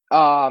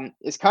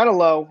is kind of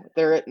low.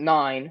 They're at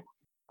 9.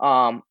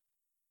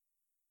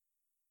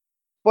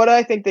 But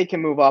I think they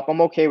can move up. I'm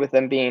okay with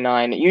them being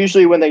 9.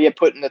 Usually when they get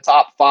put in the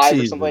top 5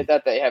 or something like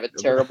that, they have a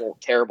terrible,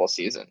 terrible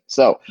season.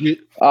 So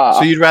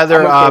you'd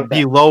rather okay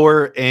be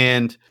lower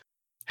and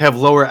have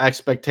lower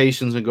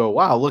expectations and go,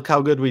 wow, look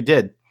how good we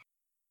did.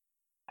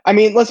 I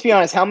mean, let's be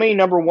honest. How many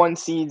number 1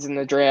 seeds in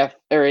the draft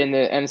or in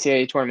the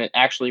NCAA tournament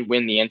actually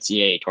win the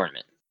NCAA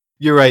tournament?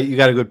 You're right. You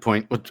got a good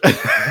point.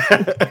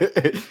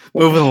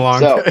 Moving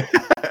along.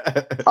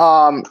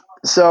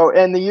 So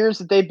in the years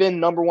that they've been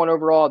number 1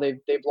 overall, they've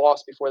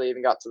lost before they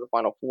even got to the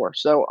Final Four.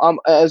 So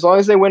as long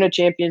as they win a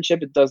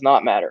championship, it does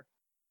not matter.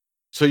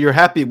 So you're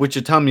happy. What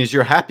you're telling me is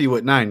you're happy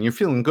with 9. You're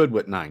feeling good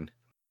with 9.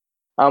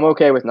 I'm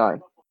okay with 9.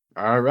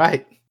 All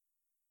right.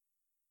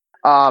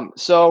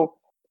 So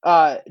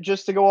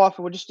just to go off,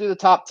 we'll just do the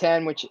top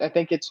 10, which I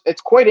think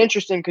it's quite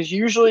interesting because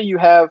usually you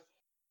have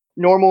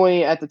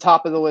normally at the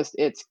top of the list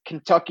it's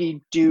Kentucky,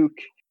 Duke,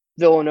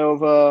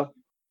 Villanova,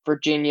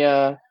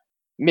 Virginia,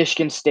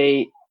 Michigan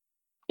State.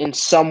 In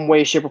some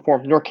way, shape, or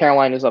form, North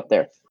Carolina is up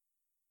there.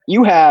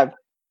 You have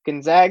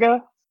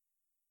Gonzaga,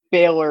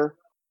 Baylor,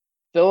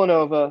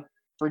 Villanova,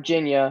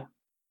 Virginia,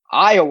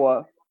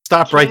 Iowa.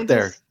 Stop Kansas. Right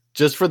there.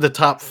 Just for the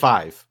top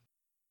 5.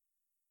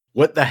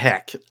 What the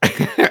heck?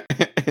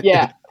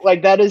 Yeah,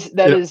 like that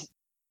is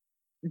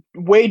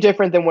way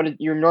different than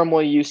what you're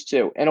normally used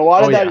to. And a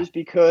lot of that is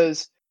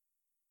because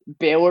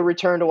Baylor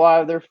returned a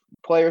lot of their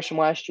players from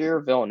last year.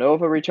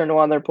 Villanova returned a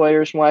lot of their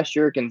players from last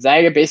year.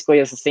 Gonzaga basically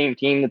has the same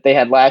team that they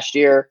had last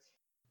year.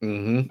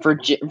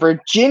 Mm-hmm.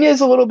 Virginia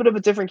is a little bit of a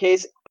different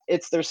case.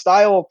 It's their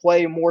style of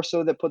play more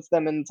so that puts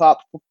them in the top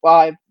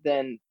 5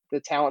 than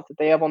the talent that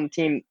they have on the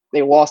team.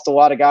 They lost a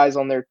lot of guys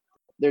on their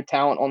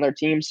talent on their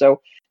team,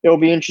 so it'll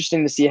be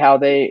interesting to see how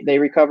they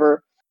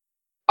recover.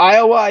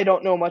 Iowa, I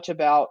don't know much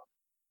about.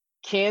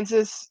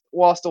 Kansas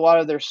lost a lot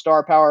of their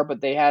star power,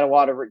 but they had a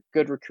lot of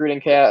good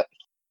recruiting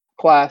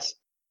class.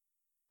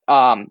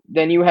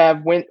 Then you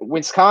have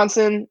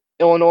Wisconsin,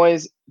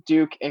 Illinois,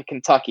 Duke, and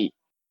Kentucky.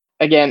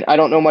 Again, I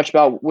don't know much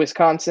about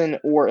Wisconsin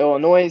or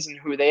Illinois and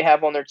who they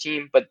have on their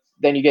team, but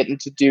then you get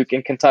into Duke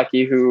and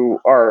Kentucky, who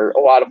are a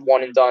lot of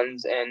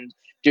one-and-dones, and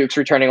Duke's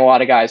returning a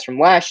lot of guys from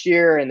last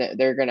year, and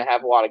they're going to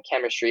have a lot of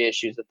chemistry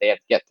issues that they have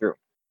to get through.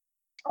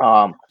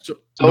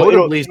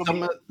 Notably,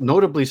 some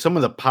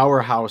of the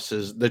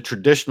powerhouses, the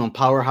traditional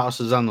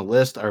powerhouses on the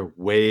list are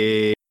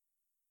way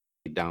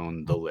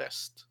down the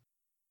list.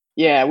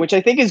 Yeah, which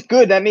I think is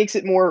good. That makes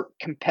it more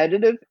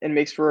competitive and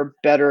makes for a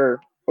better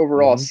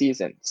overall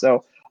season.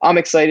 So I'm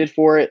excited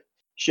for it.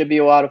 Should be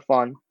a lot of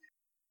fun.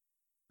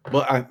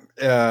 Well,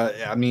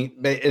 I mean,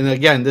 and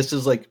again, this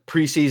is like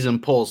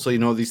preseason polls, so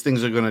these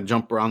things are going to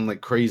jump around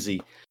like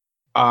crazy.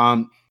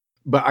 But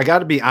I got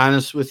to be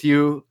honest with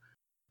you.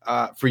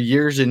 For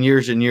years and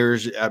years and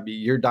years,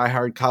 you're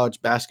diehard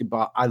college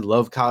basketball. I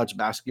love college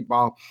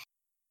basketball.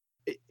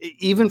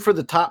 Even for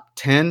the top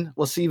 10,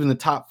 let's see, even the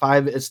top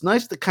 5, it's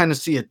nice to kind of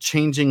see a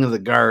changing of the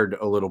guard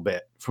a little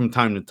bit from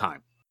time to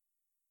time.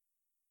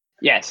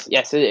 Yes.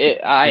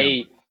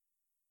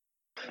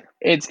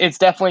 It's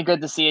definitely good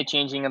to see a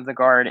changing of the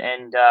guard,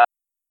 and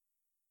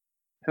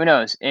who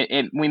knows?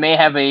 We may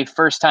have a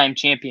first-time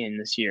champion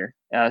this year,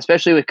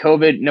 especially with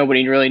COVID.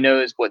 Nobody really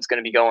knows what's going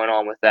to be going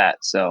on with that.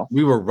 So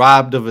we were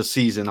robbed of a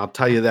season, I'll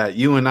tell you that.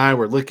 You and I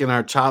were licking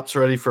our chops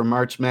ready for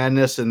March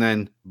Madness, and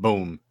then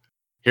boom,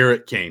 here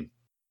it came.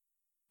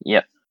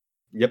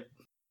 Yep.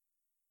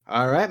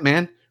 All right,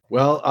 man.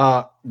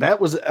 Well, that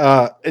was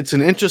it's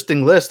an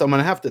interesting list. I'm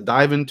gonna have to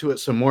dive into it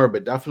some more,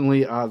 but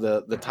definitely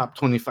the top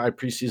 25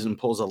 preseason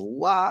polls a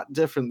lot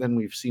different than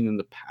we've seen in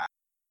the past.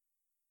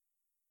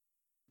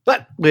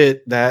 But with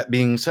that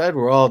being said,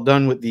 we're all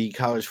done with the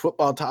college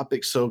football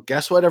topics. So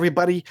guess what,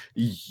 everybody?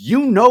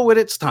 You know what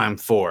it's time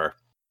for.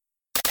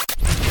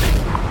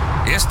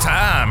 It's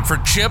time for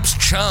Chip's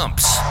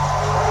Chumps.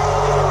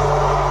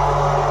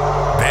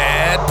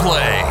 Bad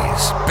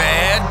plays,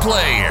 bad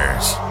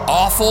players,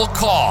 awful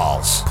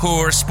calls,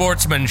 poor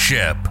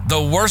sportsmanship.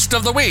 The worst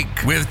of the week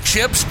with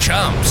Chip's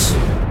Chumps.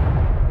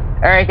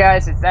 All right,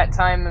 guys, it's that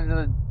time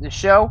of the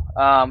show.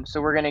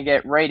 So we're going to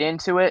get right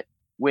into it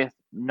with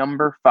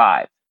number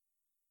 5.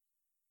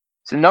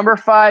 So number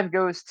 5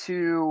 goes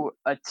to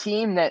a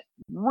team that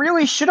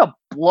really should have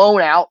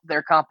blown out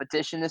their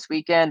competition this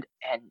weekend,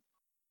 and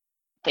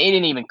they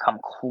didn't even come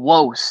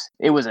close.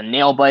 It was a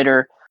nail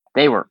biter.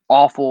 They were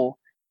awful.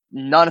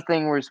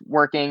 Nothing was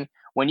working.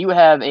 When you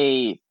have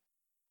a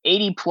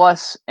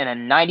 80-plus and a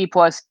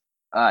 90-plus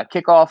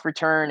kickoff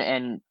return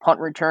and punt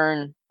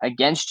return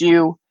against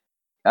you,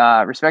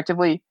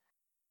 respectively,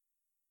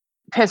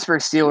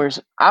 Pittsburgh Steelers,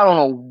 I don't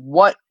know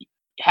what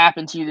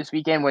happened to you this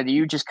weekend, whether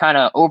you just kind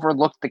of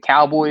overlooked the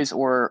Cowboys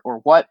or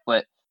what,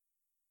 but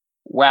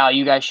wow,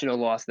 you guys should have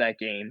lost that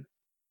game.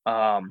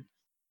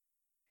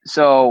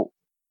 So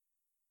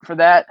for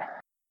that,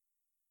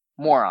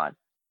 moron.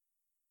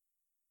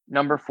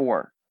 Number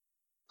 4.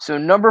 So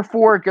number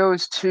 4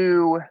 goes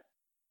to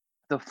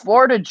the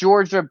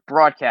Florida-Georgia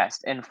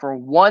broadcast, and for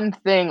one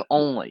thing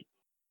only.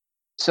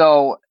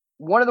 So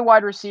one of the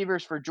wide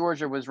receivers for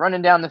Georgia was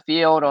running down the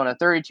field on a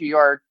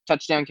 32-yard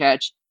touchdown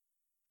catch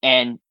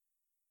and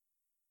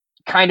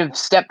kind of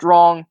stepped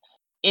wrong,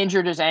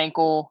 injured his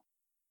ankle,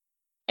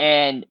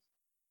 and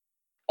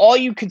all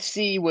you could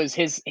see was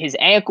his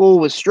ankle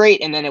was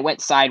straight and then it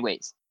went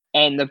sideways.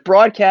 And the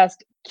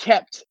broadcast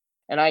kept,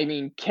 and I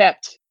mean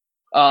kept,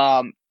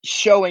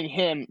 showing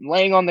him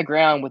laying on the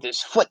ground with his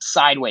foot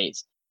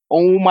sideways.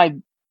 Oh my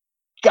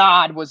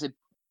God, was it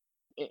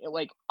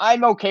like,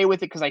 I'm okay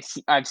with it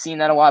because I've seen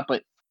that a lot,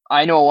 but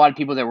I know a lot of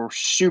people that were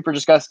super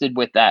disgusted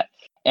with that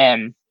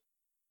and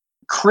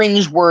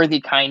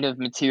cringe-worthy kind of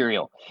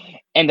material.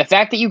 And the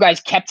fact that you guys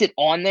kept it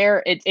on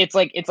there, it's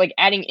like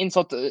adding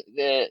insult to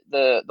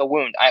the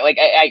wound.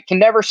 I can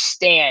never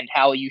stand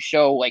how you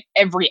show like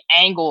every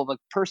angle of a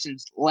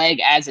person's leg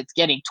as it's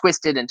getting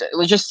twisted into.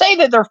 Let's just say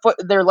that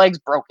their leg's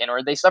broken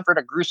or they suffered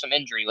a gruesome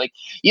injury. Like,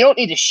 you don't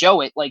need to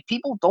show it. Like,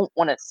 people don't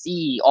want to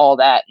see all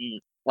that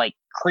and like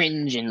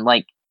cringe and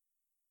like,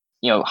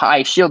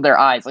 high shield their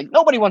eyes. Like,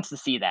 nobody wants to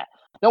see that.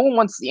 No one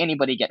wants to see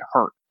anybody get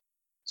hurt.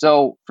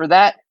 So for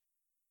that,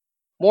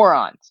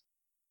 morons.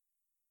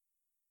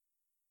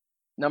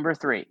 Number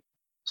 3.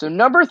 So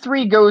number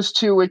 3 goes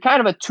to kind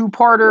of a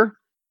two-parter.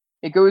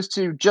 It goes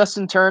to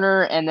Justin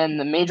Turner and then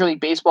the Major League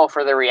Baseball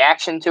for their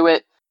reaction to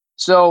it.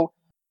 So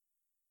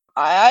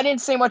I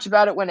didn't say much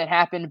about it when it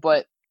happened,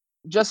 but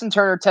Justin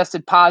Turner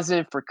tested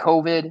positive for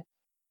COVID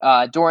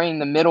during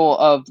the middle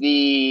of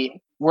the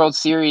World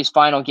Series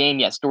final game.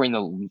 Yes, during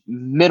the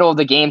middle of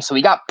the game. So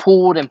he got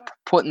pulled and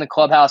put in the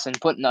clubhouse and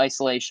put in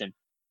isolation.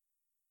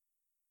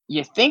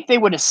 You think they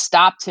would have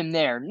stopped him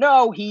there?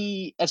 No,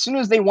 as soon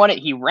as they won it,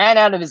 he ran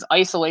out of his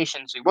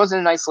isolation, so he wasn't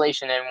in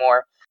isolation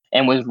anymore,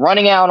 and was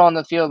running out on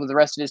the field with the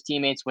rest of his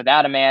teammates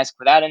without a mask,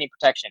 without any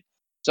protection.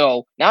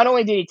 So not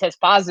only did he test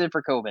positive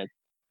for COVID,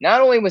 not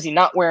only was he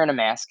not wearing a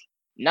mask,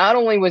 not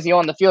only was he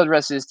on the field with the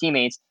rest of his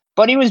teammates,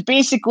 but he was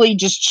basically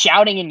just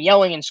shouting and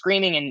yelling and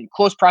screaming in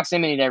close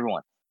proximity to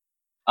everyone.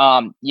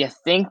 You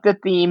think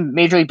that the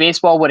Major League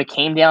Baseball would have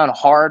came down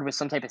hard with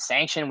some type of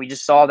sanction? We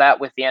just saw that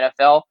with the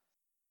NFL.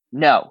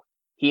 No,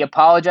 he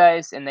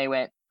apologized and they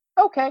went,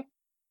 okay,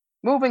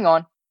 moving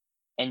on,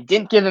 and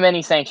didn't give him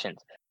any sanctions.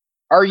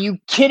 Are you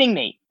kidding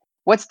me?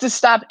 What's to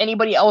stop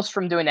anybody else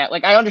from doing that?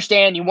 Like, I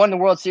understand you won the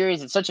World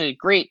Series. It's such a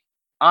great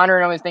honor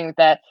and everything like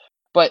that.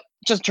 But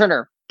just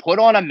Turner, put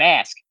on a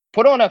mask,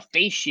 put on a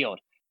face shield,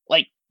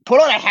 like put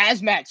on a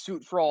hazmat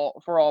suit for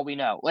all we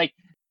know. Like,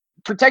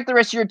 protect the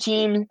rest of your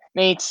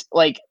teammates.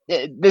 Like,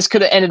 this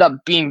could have ended up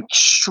being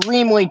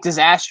extremely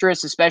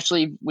disastrous,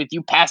 especially with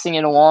you passing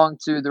it along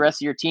to the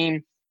rest of your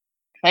team.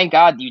 Thank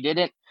God you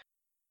didn't.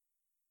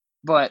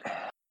 But,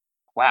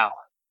 wow.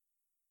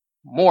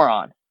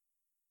 Moron.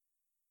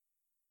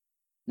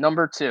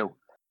 Number 2.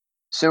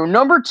 So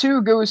number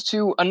 2 goes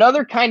to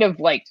another kind of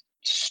like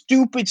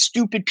stupid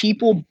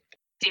people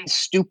being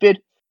stupid.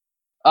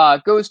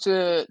 Goes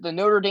to the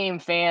Notre Dame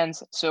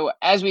fans. So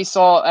as we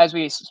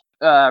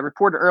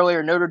reported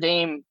earlier, Notre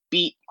Dame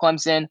beat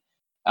Clemson,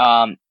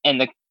 and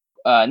the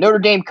Notre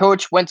Dame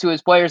coach went to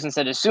his players and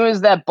said, as soon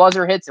as that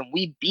buzzer hits and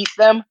we beat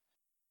them,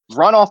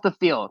 run off the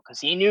field, because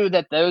he knew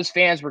that those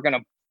fans were going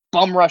to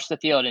bum rush the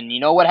field. And you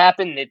know what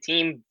happened?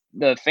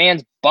 The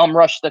fans bum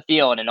rushed the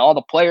field, and all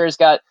the players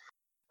got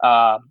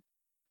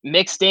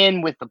mixed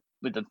in with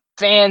the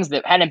fans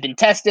that hadn't been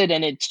tested,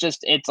 and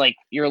it's like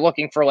you're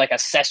looking for like a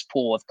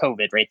cesspool of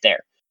COVID right there.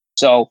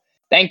 So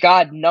thank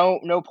God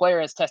no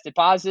player has tested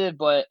positive,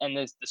 and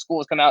the school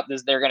has come out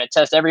they're going to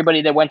test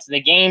everybody that went to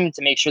the game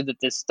to make sure that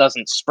this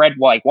doesn't spread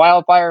like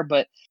wildfire.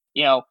 But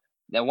the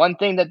one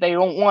thing that they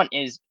don't want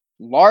is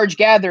large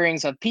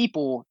gatherings of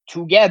people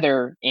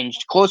together in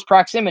close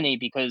proximity,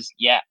 because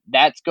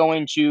that's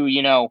going to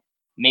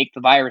make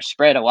the virus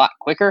spread a lot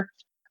quicker.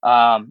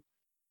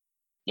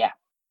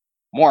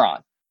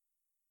 Moron.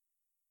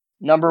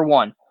 Number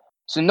 1.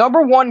 So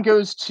number 1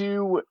 goes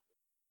to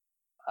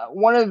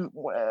one of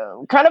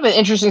kind of an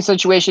interesting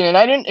situation, and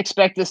I didn't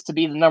expect this to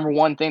be the number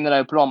 1 thing that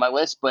I put on my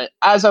list, but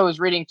as I was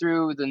reading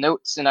through the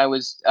notes and I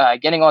was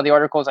getting all the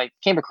articles, I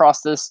came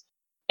across this,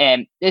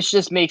 and this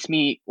just makes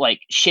me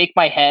like shake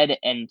my head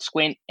and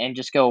squint and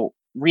just go,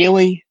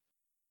 really?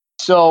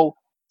 So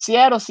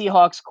Seattle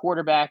Seahawks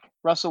quarterback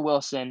Russell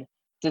Wilson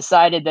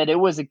decided that it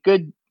was a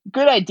good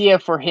idea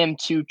for him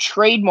to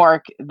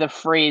trademark the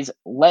phrase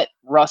 "let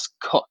Russ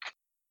cook."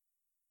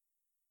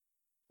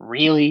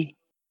 Really?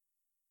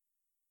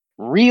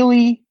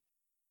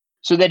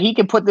 So that he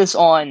can put this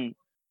on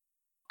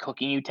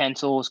cooking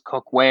utensils,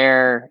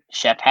 cookware,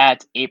 chef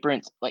hats,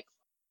 aprons. Like,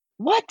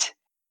 what?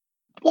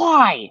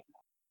 Why?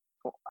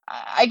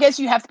 I guess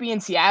you have to be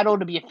in Seattle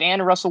to be a fan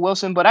of Russell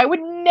Wilson, but I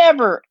would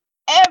never,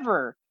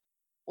 ever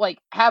like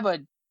have a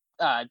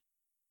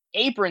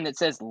apron that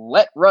says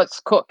 "let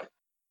Russ cook."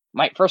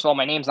 First of all,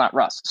 my name's not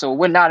Russ, so it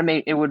would have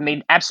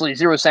made absolutely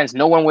zero sense.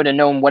 No one would have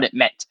known what it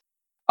meant.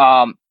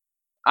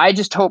 I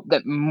just hope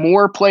that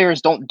more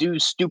players don't do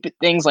stupid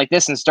things like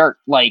this and start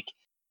like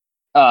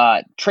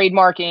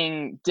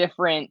trademarking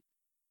different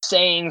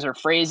sayings or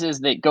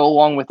phrases that go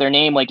along with their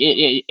name. Like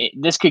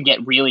this could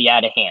get really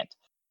out of hand.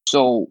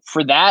 So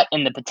for that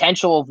and the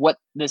potential of what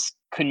this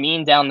could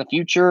mean down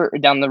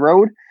the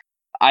road,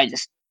 I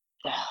just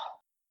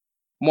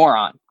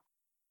moron.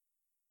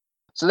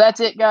 So that's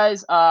it,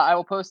 guys. I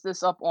will post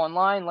this up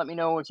online. Let me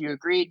know if you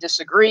agree,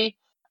 disagree,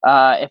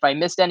 if I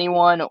missed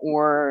anyone,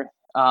 or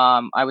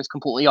I was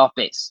completely off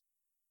base.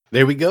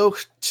 There we go.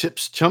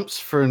 Chips chumps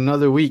for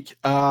another week.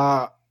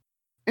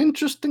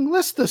 Interesting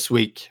list this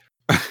week.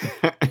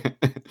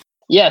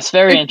 Yes,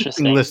 very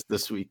interesting list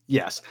this week.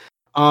 Yes.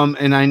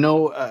 And I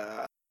know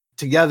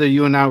together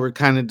you and I were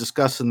kind of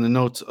discussing the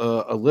notes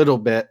a little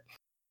bit,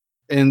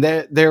 and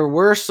there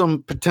were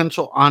some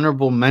potential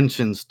honorable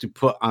mentions to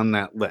put on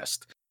that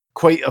list.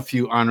 Quite a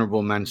few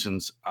honorable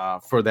mentions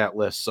for that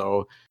list.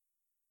 So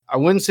I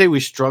wouldn't say we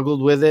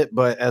struggled with it,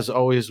 but as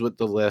always with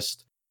the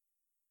list,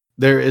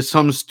 there is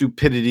some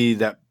stupidity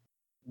that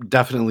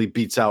definitely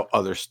beats out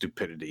other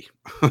stupidity.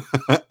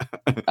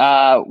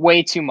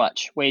 Way too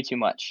much.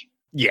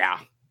 Yeah.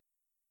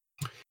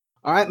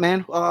 All right,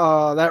 man.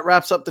 That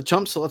wraps up the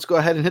chump. So let's go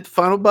ahead and hit the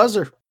final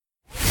buzzer.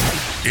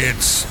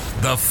 It's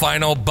the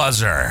final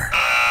buzzer.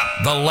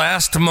 The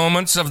last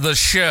moments of the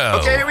show.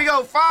 Okay, here we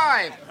go.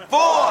 5,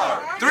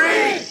 4,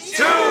 3,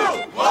 2, 1.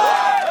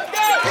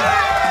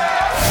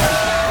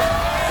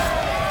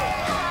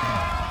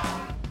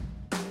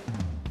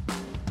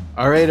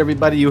 All right,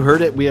 everybody, you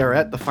heard it. We are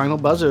at the final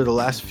buzzer, the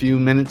last few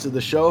minutes of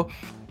the show.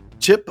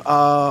 Chip,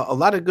 a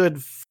lot of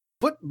good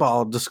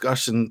football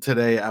discussion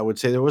today, I would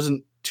say. There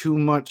wasn't too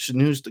much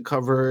news to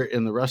cover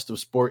in the rest of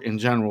sport in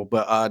general,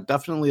 but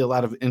definitely a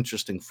lot of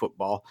interesting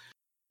football.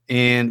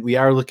 And we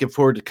are looking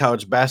forward to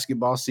college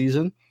basketball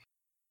season.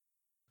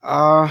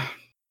 I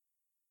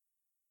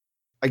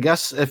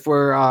guess if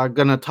we're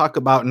going to talk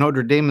about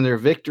Notre Dame and their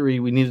victory,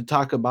 we need to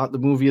talk about the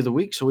movie of the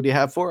week. So what do you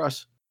have for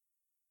us?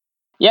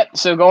 Yep.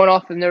 So going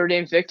off of Notre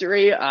Dame's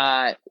victory,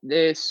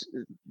 this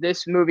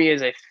movie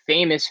is a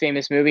famous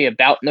movie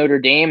about Notre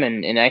Dame,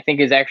 and I think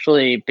is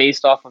actually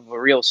based off of a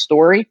real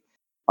story.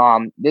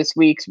 This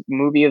week's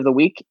movie of the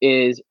week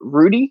is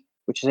Rudy,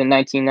 which is a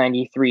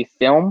 1993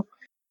 film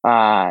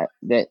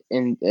that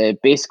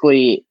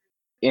basically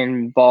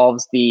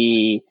involves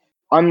the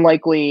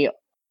unlikely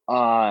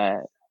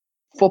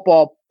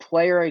football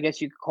player, I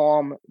guess you could call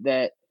him,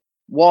 that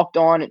walked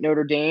on at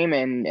Notre Dame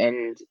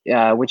and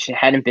which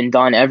hadn't been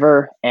done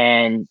ever,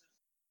 and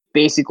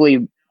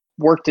basically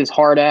worked his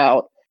heart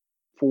out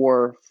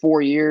for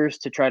 4 years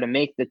to try to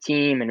make the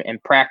team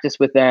and practice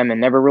with them, and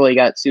never really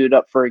got suited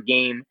up for a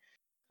game.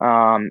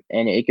 And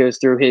it goes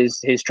through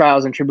his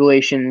trials and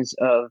tribulations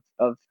of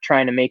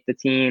trying to make the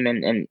team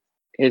and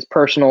his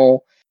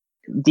personal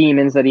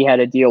demons that he had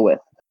to deal with.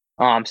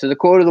 So the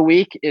quote of the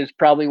week is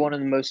probably one of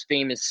the most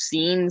famous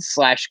scenes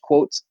 /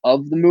 quotes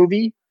of the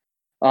movie.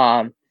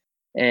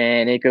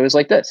 And it goes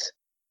like this: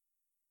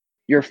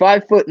 "You're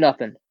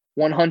 5'0",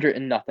 100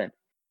 and nothing,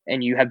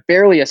 and you have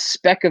barely a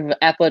speck of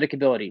athletic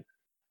ability,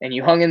 and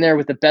you hung in there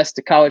with the best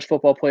college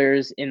football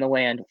players in the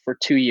land for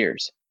 2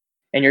 years.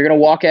 And you're going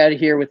to walk out of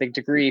here with a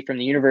degree from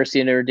the University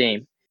of Notre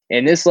Dame.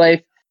 In this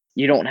life,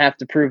 you don't have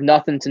to prove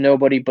nothing to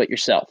nobody but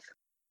yourself."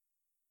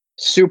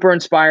 Super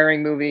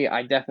inspiring movie.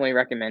 I definitely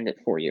recommend it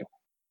for you.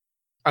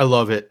 I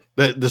love it.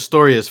 The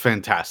story is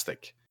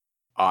fantastic.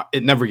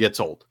 It never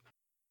gets old.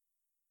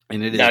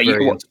 And it is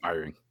very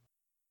inspiring.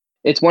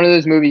 It's one of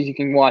those movies you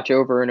can watch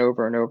over and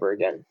over and over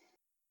again.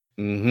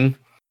 Mm-hmm.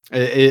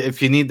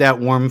 If you need that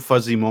warm,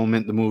 fuzzy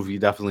moment, the movie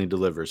definitely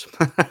delivers.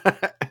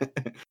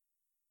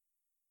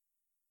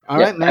 All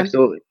right, man.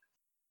 Absolutely.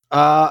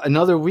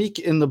 Another week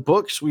in the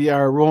books. We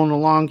are rolling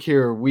along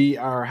here. We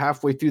are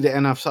halfway through the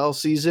NFL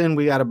season.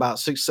 We got about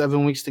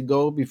 6-7 weeks to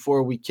go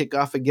before we kick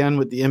off again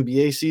with the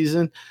NBA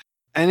season.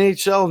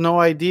 NHL, no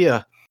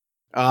idea.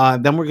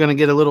 Then we're going to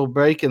get a little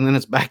break, and then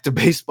it's back to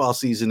baseball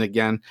season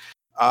again.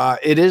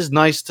 It is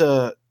nice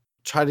to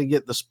try to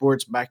get the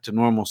sports back to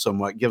normal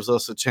somewhat. It gives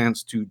us a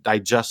chance to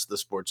digest the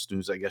sports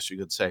news, I guess you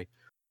could say.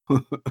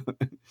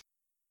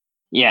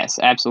 Yes,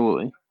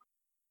 absolutely.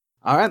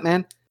 All right,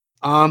 man.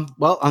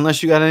 Well,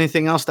 unless you got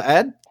anything else to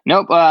add?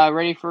 Nope.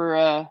 Ready for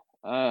a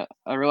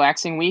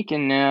relaxing week,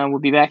 and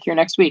we'll be back here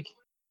next week.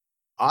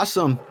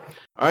 Awesome.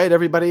 All right,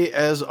 everybody.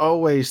 As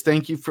always,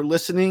 thank you for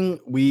listening.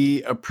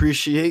 We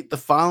appreciate the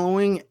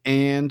following,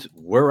 and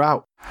we're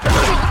out.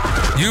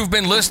 You've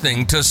been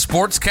listening to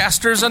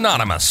Sportscasters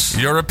Anonymous.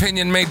 Your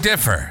opinion may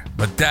differ,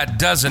 but that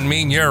doesn't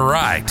mean you're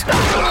right.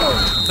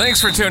 Thanks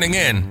for tuning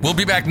in. We'll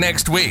be back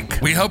next week.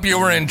 We hope you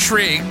were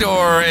intrigued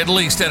or at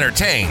least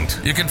entertained.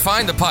 You can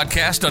find the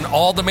podcast on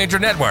all the major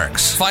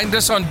networks. Find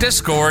us on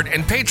Discord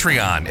and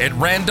Patreon at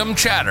Random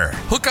Chatter.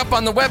 Hook up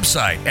on the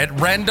website at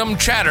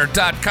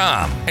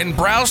randomchatter.com and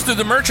browse through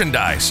the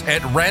merchandise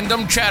at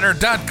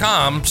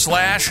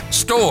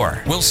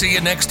randomchatter.com/store. We'll see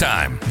you next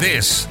time.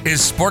 This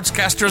is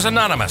Sportscasters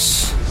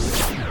Anonymous.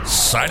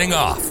 Signing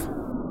off.